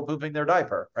they're still pooping their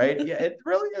diaper, right? Yeah, it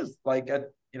really is like a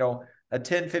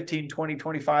 10, 15, 20,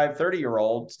 25,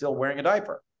 30-year-old still wearing a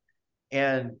diaper.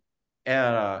 And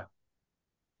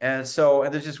so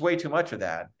there's just way too much of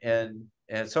that. And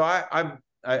so I've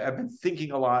been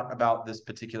thinking a lot about this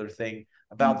particular thing,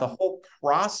 about the whole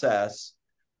process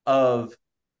of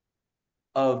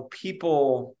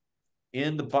people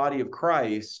in the body of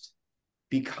Christ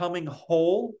becoming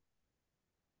whole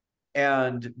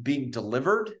and being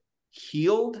delivered,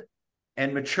 healed,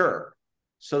 and mature,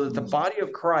 so that the body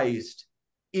of Christ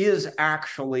is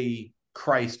actually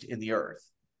Christ in the earth.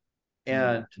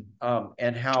 And how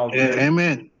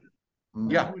Amen.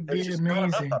 Yeah, That would there's be just not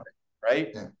enough amazing. of it,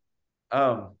 right?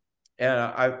 Yeah. And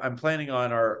I'm planning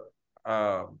on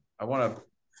I want to,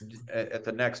 at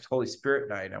the next Holy Spirit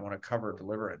night, I want to cover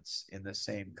deliverance in the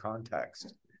same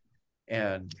context.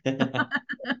 And Part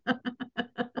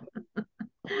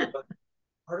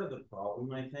of the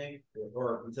problem, I think,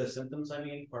 or the symptoms,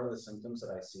 part of the symptoms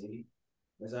that I see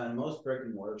is that in most brick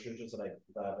and mortar churches that I've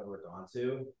ever gone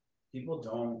to, people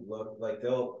don't look like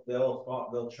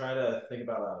they'll try to think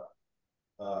about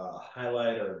a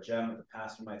highlight or a gem that the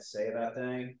pastor might say that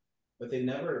thing, but they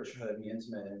never try to be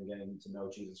intimate in getting to know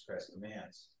Jesus Christ's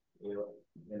commands.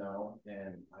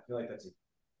 And I feel like that's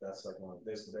like one.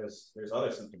 There's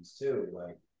other symptoms too.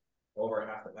 Like, over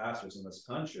half the pastors in this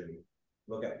country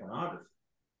look at pornography.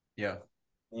 yeah,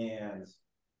 and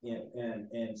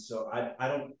so I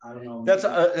don't know.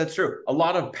 that's true. A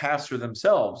lot of pastors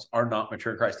themselves are not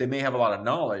mature in Christ. They may have a lot of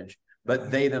knowledge,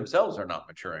 but they themselves are not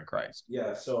mature in Christ.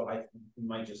 Yeah, so it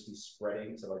might just be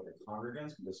spreading to like the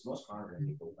congregants, because most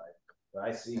congregant people that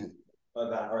I see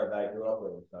that I grew up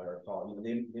with, that I recall. You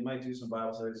know, they might do some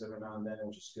Bible studies every now and then,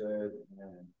 which is good.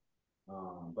 And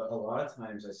but a lot of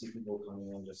times I see people coming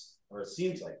in just, or it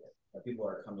seems like it, that people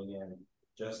are coming in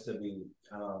just to be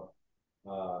kind of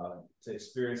to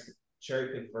experience the cherry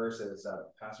pick verses that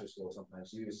pastor school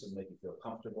sometimes use to make you feel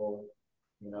comfortable,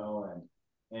 you know,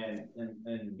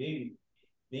 and being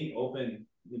open,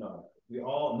 you know,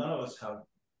 none of us have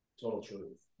total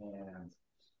truth. And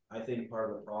I think part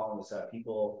of the problem is that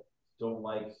people don't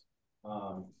like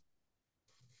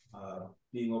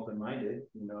being open-minded,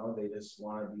 you know, they just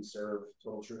want to be served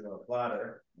total truth on a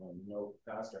platter, and no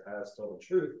pastor has total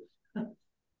truth.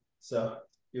 So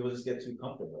people just get too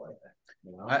comfortable, I think,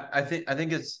 you know. I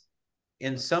think it's,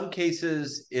 in some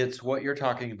cases it's what you're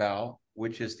talking about,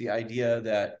 which is the idea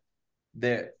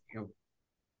that you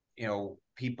know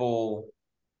people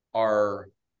are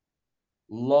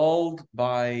lulled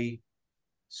by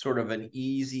sort of an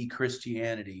easy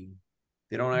Christianity.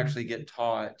 They don't actually get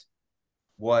taught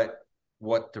what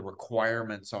the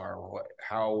requirements are,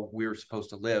 how we're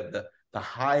supposed to live, the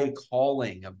high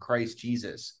calling of Christ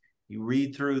Jesus. You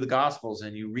read through the Gospels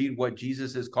and you read what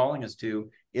Jesus is calling us to.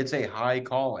 It's a high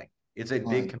calling. It's a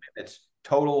big commitment. It's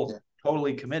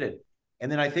totally committed.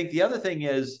 And then I think the other thing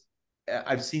is,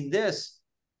 I've seen this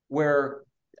where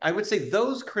I would say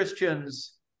those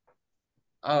Christians,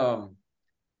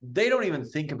 they don't even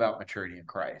think about maturity in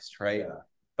Christ, right? Yeah.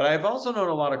 But I've also known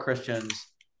a lot of Christians,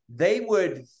 they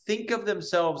would think of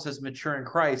themselves as mature in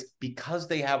Christ because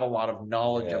they have a lot of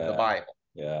knowledge of the Bible.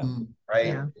 Yeah. Right.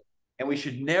 Yeah. And we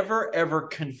should never, ever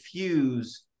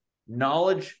confuse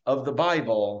knowledge of the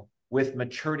Bible with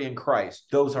maturity in Christ.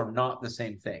 Those are not the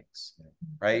same things,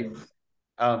 right?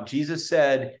 Jesus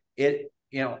said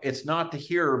it's not the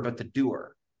hearer, but the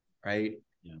doer, right?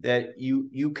 Yeah. That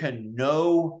you can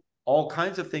know all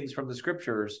kinds of things from the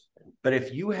scriptures, but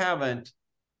if you haven't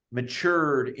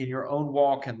matured in your own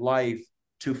walk in life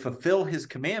to fulfill his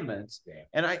commandments,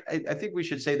 and I think we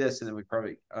should say this, and then we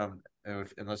probably,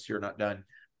 unless you're not done,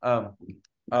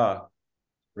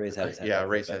 Ray's had his hand up.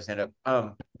 Ray's had his hand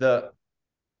up.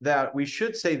 That we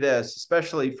should say this,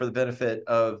 especially for the benefit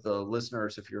of the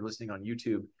listeners, if you're listening on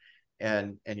YouTube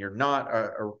and you're not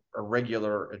a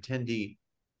regular attendee,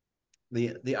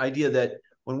 the idea that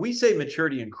when we say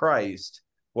maturity in Christ,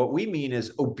 what we mean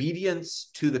is obedience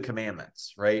to the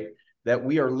commandments, right? That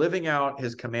we are living out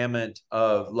his commandment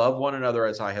of love one another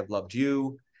as I have loved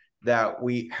you, that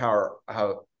we are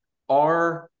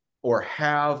or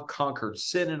have conquered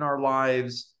sin in our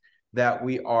lives, that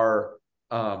we are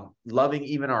loving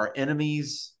even our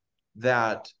enemies,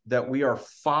 that we are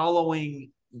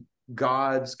following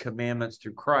God's commandments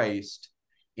through Christ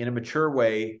in a mature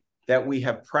way, that we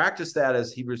have practiced that,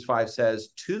 as Hebrews 5 says,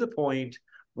 to the point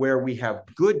where we have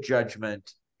good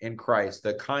judgment in Christ,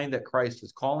 the kind that Christ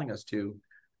is calling us to,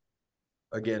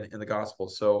 again, in the gospel.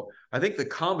 So I think the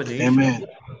combination of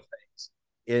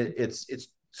things, it's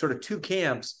sort of two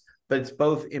camps, but it's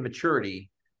both immaturity.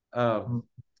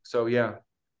 So yeah.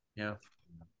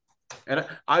 And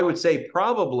I would say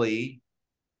probably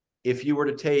if you were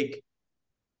to take,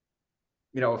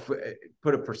 if we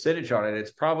put a percentage on it,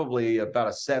 it's probably about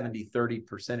a 70-30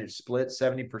 percentage split,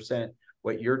 70%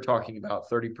 what you're talking about,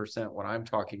 30% what I'm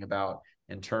talking about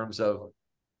in terms of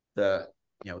the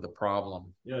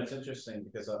problem. It's interesting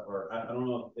because, I don't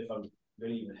know if I'm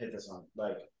going to even hit this on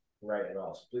right at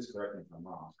all. So please correct me if I'm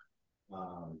wrong.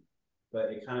 But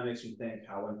it kind of makes me think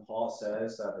how when Paul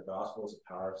says that the gospel is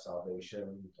a power of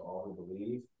salvation to all who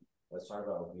believe, let's talk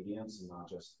about obedience and not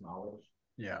just knowledge.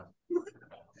 Yeah.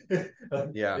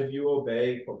 Yeah. If you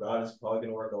obey, God is probably going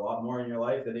to work a lot more in your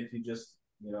life than if you just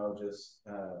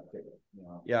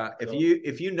Yeah.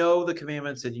 If you know the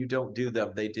commandments and you don't do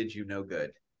them, they did you no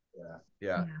good.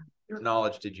 Yeah. Your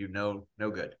knowledge did you no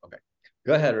good. Okay.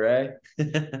 Go ahead, Ray.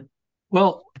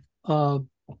 Well,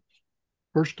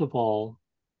 first of all,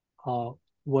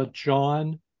 what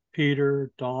John,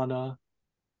 Peter, Donna,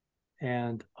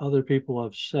 and other people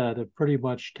have said have pretty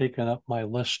much taken up my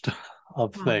list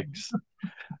of things.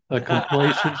 The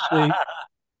complacency,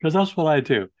 because that's what I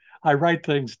do. I write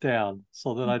things down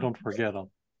so that I don't forget them.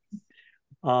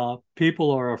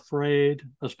 People are afraid,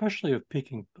 especially of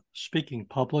speaking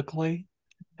publicly,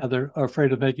 and they're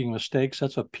afraid of making mistakes.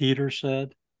 That's what Peter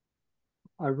said.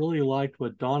 I really liked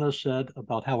what Donna said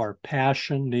about how our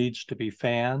passion needs to be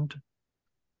fanned.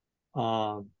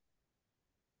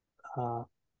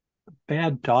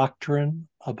 Bad doctrine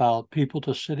about people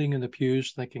just sitting in the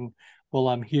pews thinking, well,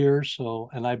 I'm here,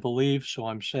 and I believe, so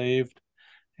I'm saved,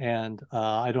 and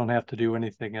I don't have to do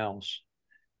anything else.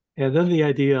 And then the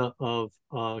idea of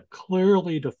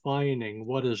clearly defining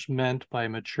what is meant by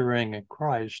maturing in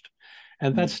Christ.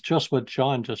 And that's just what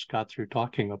John just got through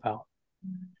talking about.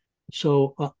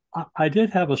 So I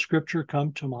did have a scripture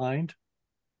come to mind,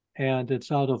 and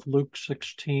it's out of Luke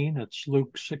 16. It's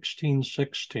Luke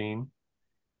 16:16.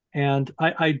 And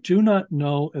I do not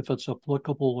know if it's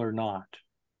applicable or not,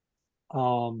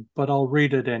 but I'll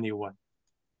read it anyway.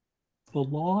 The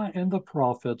law and the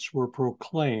prophets were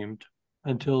proclaimed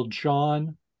until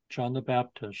John the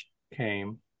Baptist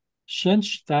came.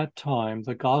 Since that time,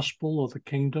 the gospel of the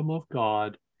kingdom of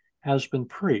God has been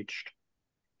preached,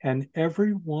 and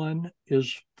everyone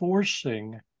is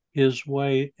forcing his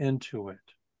way into it.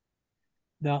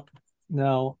 Now,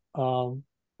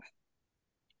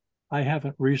 I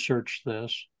haven't researched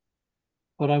this,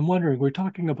 but I'm wondering, we're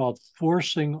talking about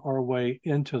forcing our way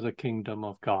into the kingdom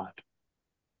of God.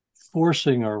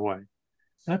 Forcing our way.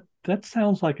 That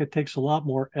sounds like it takes a lot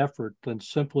more effort than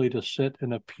simply to sit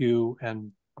in a pew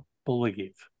and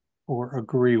believe or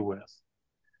agree with.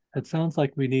 It sounds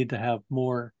like we need to have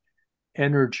more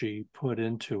energy put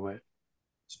into it.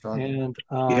 Struggle. And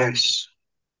Yes.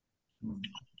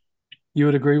 you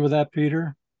would agree with that,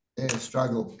 Peter? Yeah,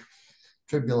 struggle.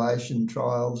 Tribulation,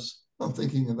 trials. I'm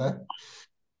thinking of that.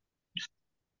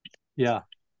 Yeah.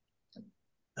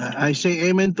 I say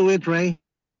amen to it, Ray.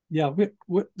 Yeah,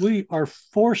 we are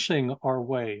forcing our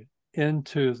way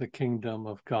into the kingdom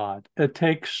of God. It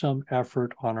takes some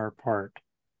effort on our part.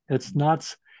 It's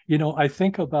not, I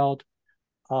think about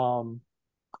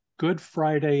Good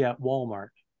Friday at Walmart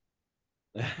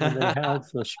when they have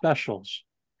the specials,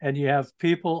 and you have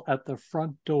people at the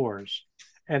front doors,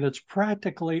 and it's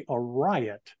practically a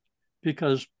riot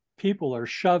because people are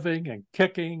shoving and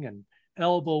kicking and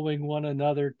elbowing one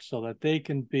another so that they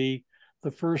can be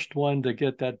the first one to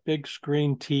get that big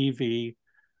screen TV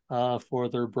for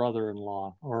their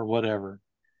brother-in-law or whatever.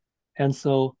 And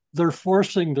so they're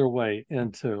forcing their way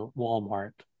into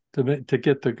Walmart to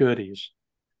get the goodies.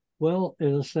 Well,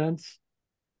 in a sense,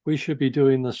 we should be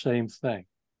doing the same thing,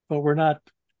 but we're not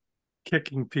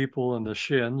kicking people in the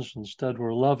shins. Instead,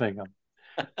 we're loving them.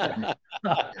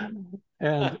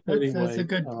 And anyway, that's a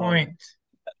good point.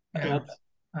 Yeah,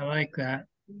 I like that.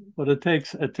 But it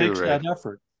takes that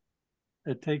effort.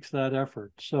 It takes that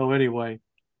effort. So anyway,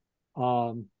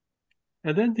 and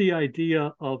then the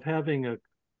idea of having a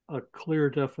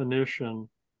clear definition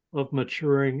of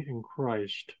maturing in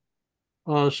Christ,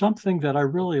 something that I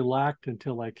really lacked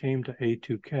until I came to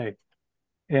A2K,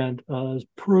 and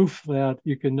proof that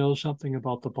you can know something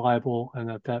about the Bible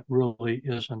and that really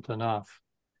isn't enough.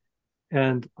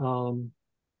 And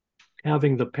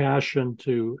having the passion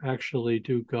to actually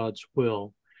do God's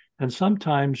will. And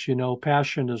sometimes,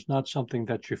 passion is not something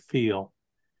that you feel.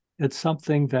 It's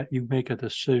something that you make a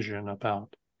decision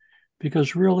about.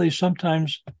 Because really,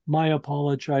 sometimes my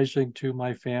apologizing to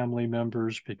my family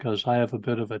members because I have a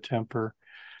bit of a temper,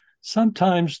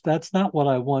 sometimes that's not what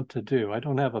I want to do. I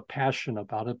don't have a passion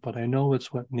about it, but I know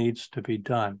it's what needs to be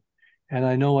done. And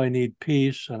I know I need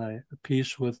peace, and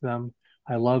peace with them.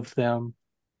 I love them.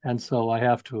 And so I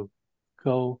have to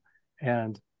go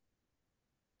and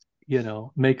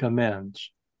make amends.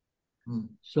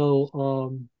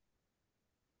 So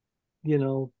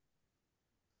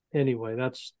anyway,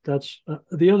 that's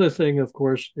the other thing, of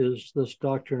course, is this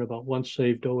doctrine about once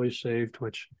saved always saved,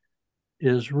 which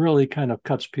is really kind of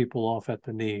cuts people off at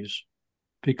the knees,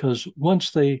 because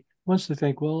once they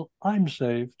think, well, I'm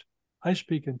saved, I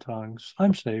speak in tongues,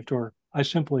 I'm saved, or I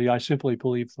simply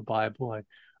believe the Bible,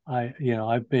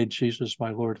 I've made Jesus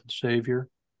my Lord and Savior.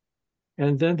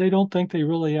 And then they don't think they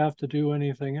really have to do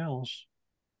anything else.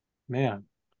 Man,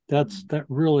 that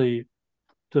really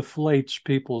deflates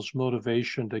people's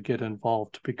motivation to get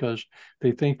involved because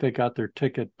they think they got their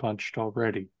ticket punched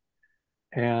already.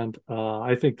 And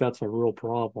I think that's a real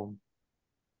problem.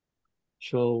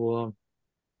 So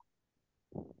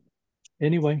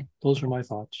anyway, those are my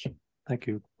thoughts. Thank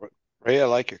you. Ray, I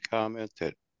like your comment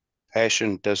that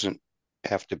passion doesn't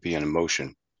have to be an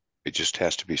emotion. It just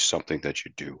has to be something that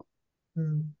you do.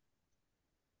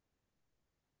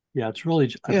 Yeah, it's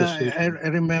really I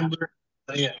remember.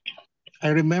 I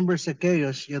remember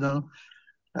Zacchaeus. When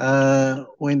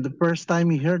the first time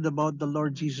he heard about the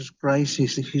Lord Jesus Christ, he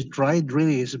tried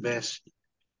really his best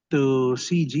to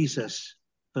see Jesus,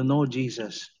 to know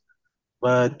Jesus.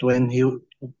 But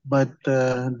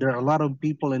there are a lot of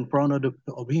people in front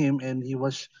of him, and he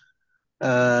was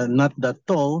not that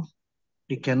tall.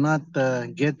 He cannot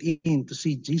get in to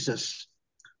see Jesus.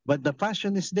 But the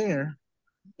passion is there.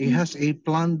 He has a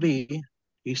plan B.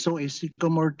 He saw a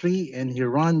sycamore tree and he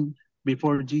ran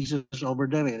before Jesus over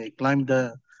there, and he climbed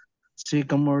the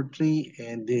sycamore tree,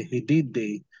 and he did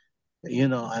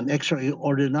an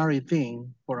extraordinary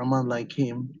thing for a man like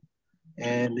him.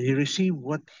 and he received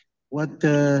what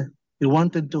he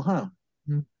wanted to have.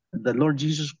 Mhm. The Lord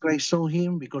Jesus Christ saw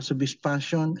him because of his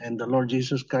passion, and the Lord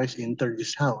Jesus Christ entered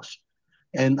his house.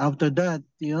 And after that,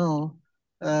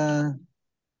 uh,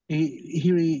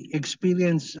 he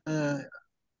experienced an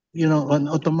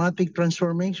automatic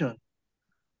transformation.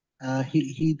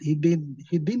 He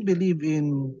didn't believe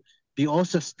in the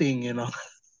osas thing,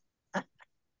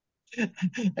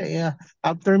 Yeah,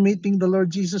 after meeting the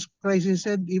Lord Jesus Christ, he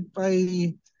said, "If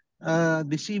I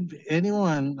deceive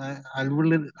anyone, I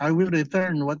will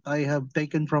return what I have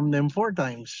taken from them 4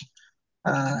 times."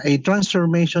 A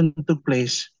transformation took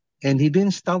place, and he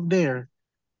didn't stop there.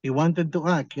 He wanted to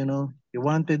act. He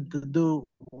wanted to do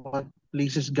what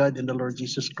pleases God and the Lord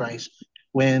Jesus Christ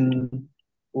when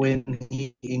when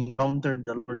he encountered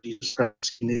the Lord Jesus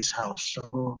Christ in his house.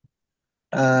 So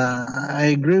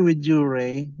I agree with you,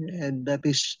 Ray, and that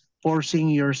is forcing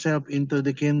yourself into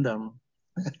the kingdom.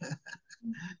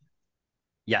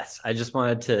 Yes, I just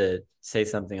wanted to say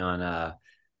something on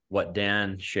what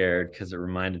Dan shared because it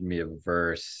reminded me of a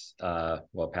verse,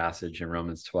 passage in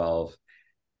Romans 12,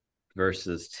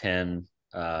 verses 10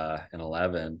 and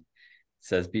 11. It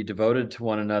says, "Be devoted to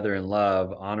one another in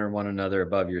love, honor one another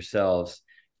above yourselves,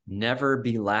 never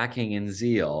be lacking in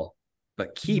zeal,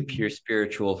 but keep your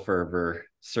spiritual fervor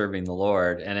serving the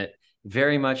Lord." And it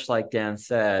very much like Dan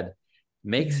said,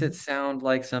 makes it sound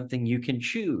like something you can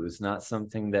choose, not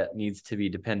something that needs to be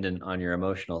dependent on your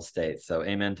emotional state. So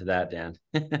amen to that, Dan.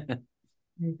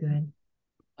 Very good.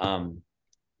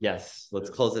 Yes, let's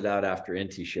close it out after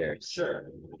Inti shares.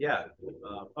 Sure. Yeah.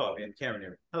 And Cameron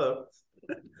here. Hello.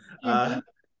 Hi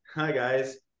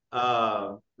guys.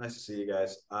 Nice to see you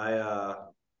guys.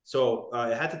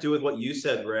 It had to do with what you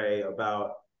said, Ray,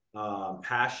 about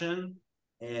passion,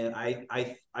 and I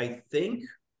think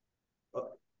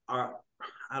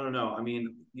I don't know. I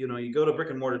mean, you go to brick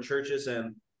and mortar churches,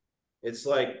 and it's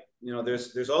like,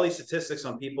 there's all these statistics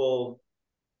on people,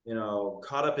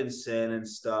 caught up in sin and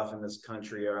stuff in this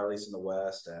country, or at least in the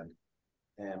West,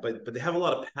 but they have a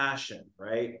lot of passion,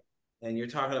 right? And you're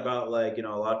talking about, like, a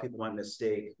lot of people might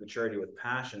mistake maturity with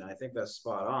passion. I think that's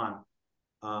spot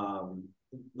on.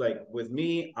 Like with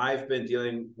me, I've been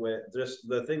dealing with just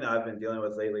the thing that I've been dealing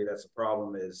with lately. That's a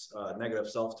problem, is negative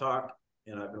self-talk,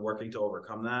 and I've been working to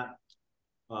overcome that.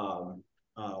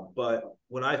 But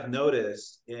what I've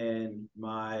noticed in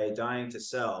my dying to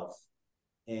self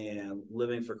and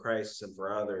living for Christ and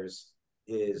for others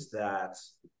is that,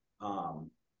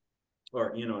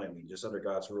 or you know what I mean, just under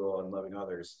God's rule and loving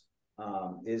others,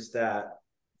 is that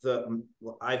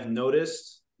I've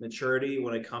noticed maturity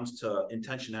when it comes to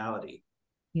intentionality.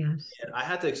 Yes. And I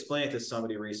had to explain it to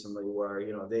somebody recently where,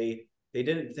 they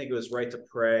didn't think it was right to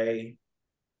pray,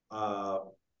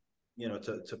 to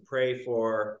pray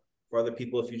for other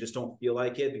people if you just don't feel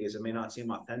like it, because it may not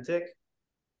seem authentic.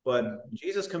 But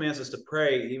Jesus commands us to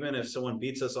pray even if someone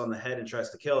beats us on the head and tries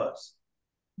to kill us.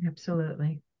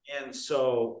 Absolutely. And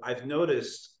so I've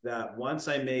noticed that once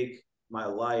I make my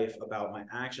life about my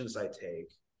actions I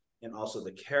take and also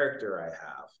the character I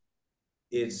have,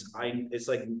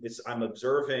 I'm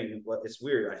observing what it's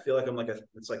weird. I feel like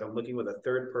it's like I'm looking with a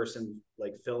third person,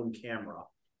 like film camera,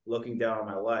 looking down on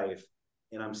my life,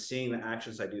 and I'm seeing the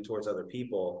actions I do towards other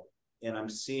people, and I'm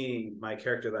seeing my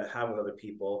character that I have with other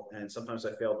people. And sometimes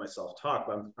I fail with my self-talk,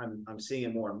 but I'm seeing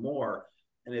it more and more.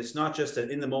 And it's not just an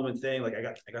in the moment thing. Like I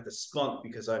got the spunk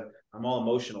because I'm all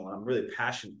emotional and I'm really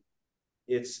passionate.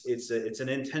 It's an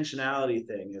intentionality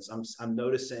thing. I'm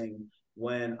noticing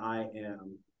when I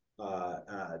am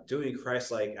doing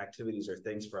Christ-like activities or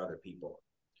things for other people.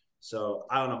 So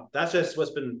I don't know. That's just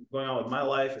what's been going on with my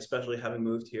life, especially having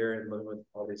moved here and living with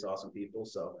all these awesome people.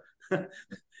 So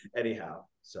anyhow,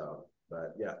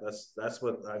 but yeah, that's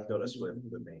what I've noticed with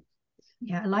me.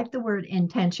 Yeah, I like the word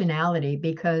intentionality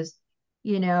because,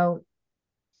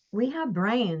 we have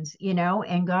brains,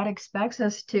 and God expects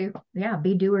us to,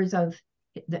 be doers of,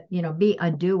 be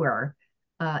a doer.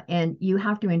 And you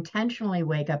have to intentionally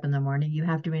wake up in the morning. You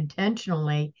have to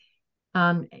intentionally,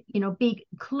 be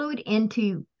clued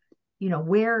into,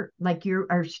 where, like, you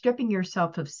are stripping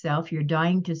yourself of self. You're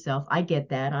dying to self. I get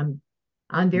that.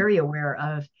 I'm very aware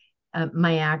of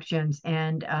my actions.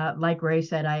 And like Ray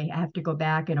said, I have to go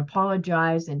back and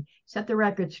apologize and set the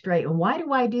record straight. And why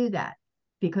do I do that?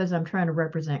 Because I'm trying to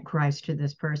represent Christ to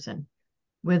this person,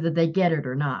 whether they get it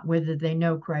or not, whether they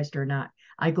know Christ or not.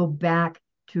 I go back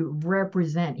to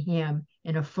represent him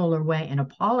in a fuller way and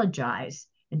apologize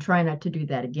and try not to do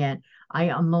that again. I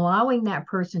am allowing that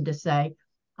person to say,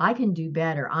 I can do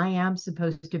better. I am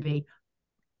supposed to be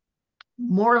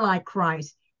more like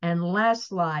Christ and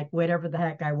less like whatever the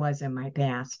heck I was in my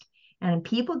past. And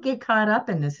people get caught up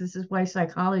in this. This is why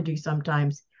psychology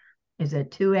sometimes is a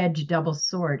two-edged double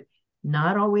sword.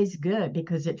 Not always good,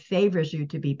 because it favors you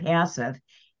to be passive,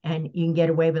 and you can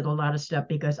get away with a lot of stuff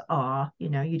because,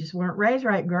 you just weren't raised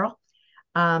right, girl.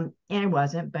 And it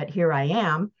wasn't, but here I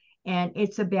am. And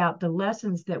it's about the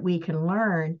lessons that we can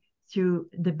learn through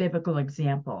the biblical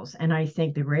examples. And I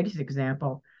think the greatest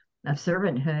example of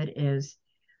servanthood is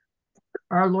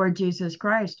our Lord Jesus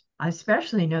Christ. I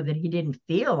especially know that he didn't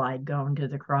feel like going to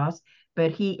the cross,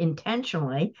 but he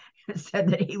intentionally said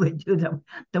that he would do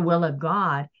the will of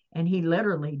God. And he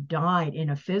literally died in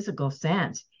a physical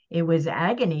sense. It was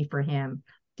agony for him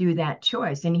through that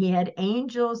choice. And he had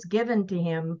angels given to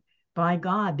him by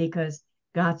God because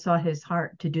God saw his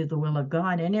heart to do the will of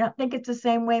God. And I think it's the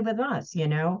same way with us,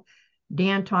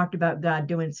 Dan talked about God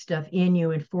doing stuff in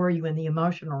you and for you in the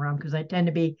emotional realm, because I tend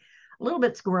to be a little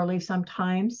bit squirrely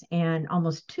sometimes and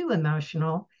almost too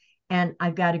emotional. And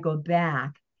I've got to go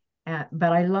back.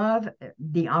 But I love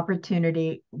the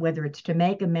opportunity, whether it's to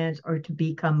make amends or to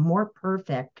become more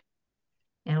perfect.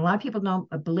 And a lot of people don't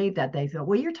believe that. They feel,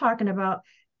 well, you're talking about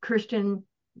Christian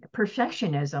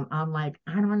perfectionism. I'm like,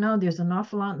 I don't know. There's an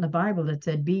awful lot in the Bible that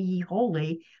said, be ye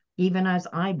holy, even as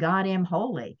I, God, am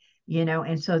holy,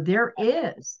 and so there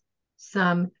is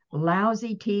some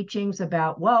lousy teachings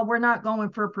about, well, we're not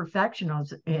going for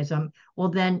perfectionism. Well,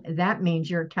 then that means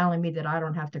you're telling me that I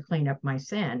don't have to clean up my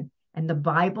sin. And the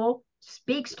Bible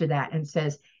speaks to that and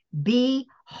says, be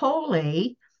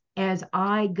holy as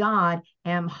I, God,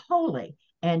 am holy.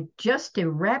 And just to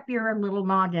wrap your little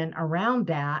noggin around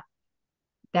that,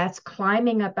 that's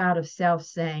climbing up out of self,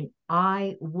 saying,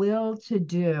 I will to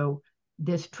do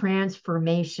this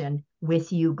transformation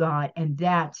with you, God. And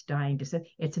that's dying to self.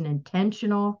 It's an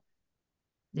intentional,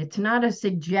 it's not a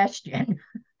suggestion,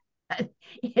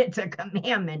 it's a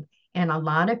commandment. And a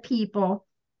lot of people,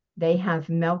 they have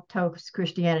milquetoast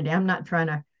Christianity. I'm not trying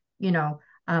to,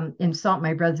 insult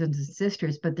my brothers and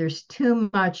sisters, but there's too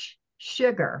much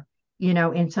sugar,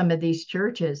 in some of these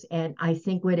churches. And I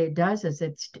think what it does is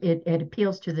it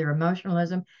appeals to their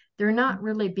emotionalism. They're not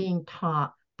really being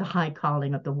taught the high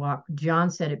calling of the walk. John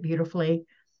said it beautifully.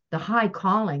 The high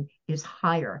calling is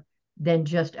higher than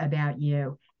just about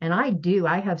you. And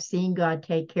I have seen God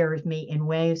take care of me in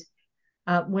ways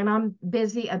when I'm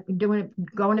busy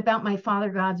going about my Father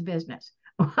God's business.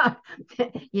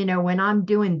 When I'm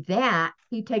doing that,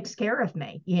 he takes care of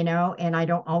me, and I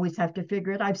don't always have to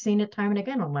figure it. I've seen it time and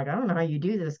again. I'm like, I don't know how you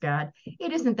do this, God.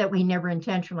 It isn't that we never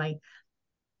intentionally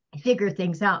figure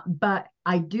things out, but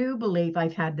I do believe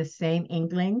I've had the same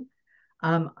inkling.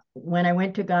 When I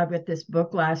went to God with this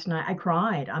book last night, I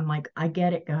cried. I'm like, I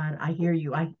get it, God. I hear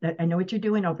you. I know what you're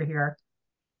doing over here.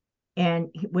 And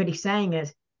what he's saying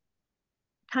is,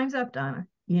 time's up, Donna.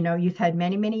 You've had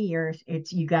many, many years.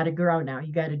 You got to grow now.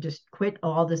 You got to just quit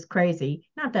all this crazy.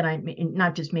 Not that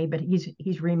not just me, but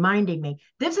he's reminding me,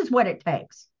 this is what it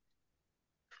takes.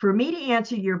 For me to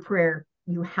answer your prayer,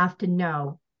 you have to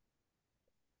know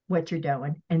what you're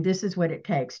doing. And this is what it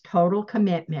takes, total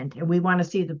commitment. And we want to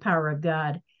see the power of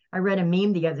God. I read a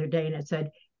meme the other day and it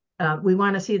said, we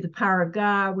want to see the power of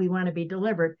God. We want to be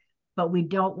delivered, but we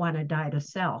don't want to die to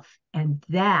self. And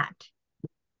that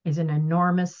is an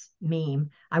enormous meme.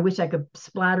 I wish I could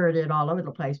splatter it all over the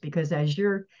place, because as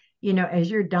you're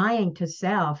dying to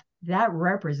self, that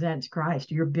represents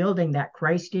Christ. You're building that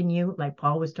Christ in you, like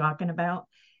Paul was talking about.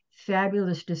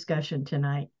 Fabulous discussion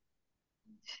tonight.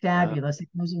 Fabulous. It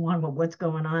goes along with what's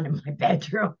going on in my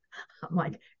bedroom. I'm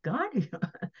like, God,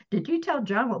 did you tell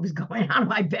John what was going on in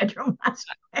my bedroom last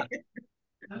night?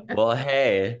 Well,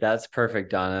 hey, that's perfect,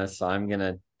 Donna. So I'm going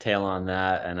to tail on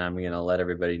that, and I'm going to let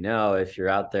everybody know, if you're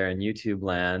out there in YouTube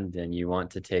land and you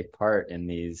want to take part in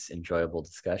these enjoyable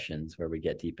discussions where we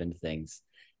get deep into things,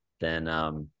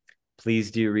 then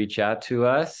please do reach out to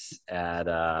us at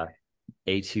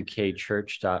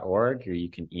a2kchurch.org, or you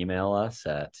can email us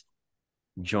at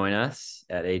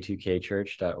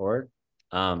joinus@a2kchurch.org.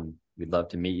 We'd love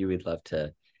to meet you. We'd love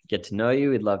to get to know you.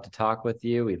 We'd love to talk with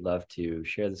you. We'd love to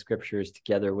share the scriptures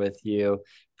together with you,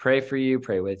 pray for you,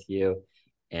 pray with you,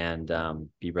 and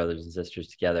be brothers and sisters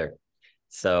together.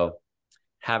 So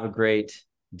have a great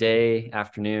day,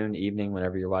 afternoon, evening,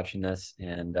 whenever you're watching this,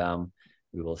 and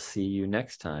we will see you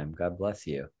next time. God bless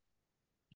you.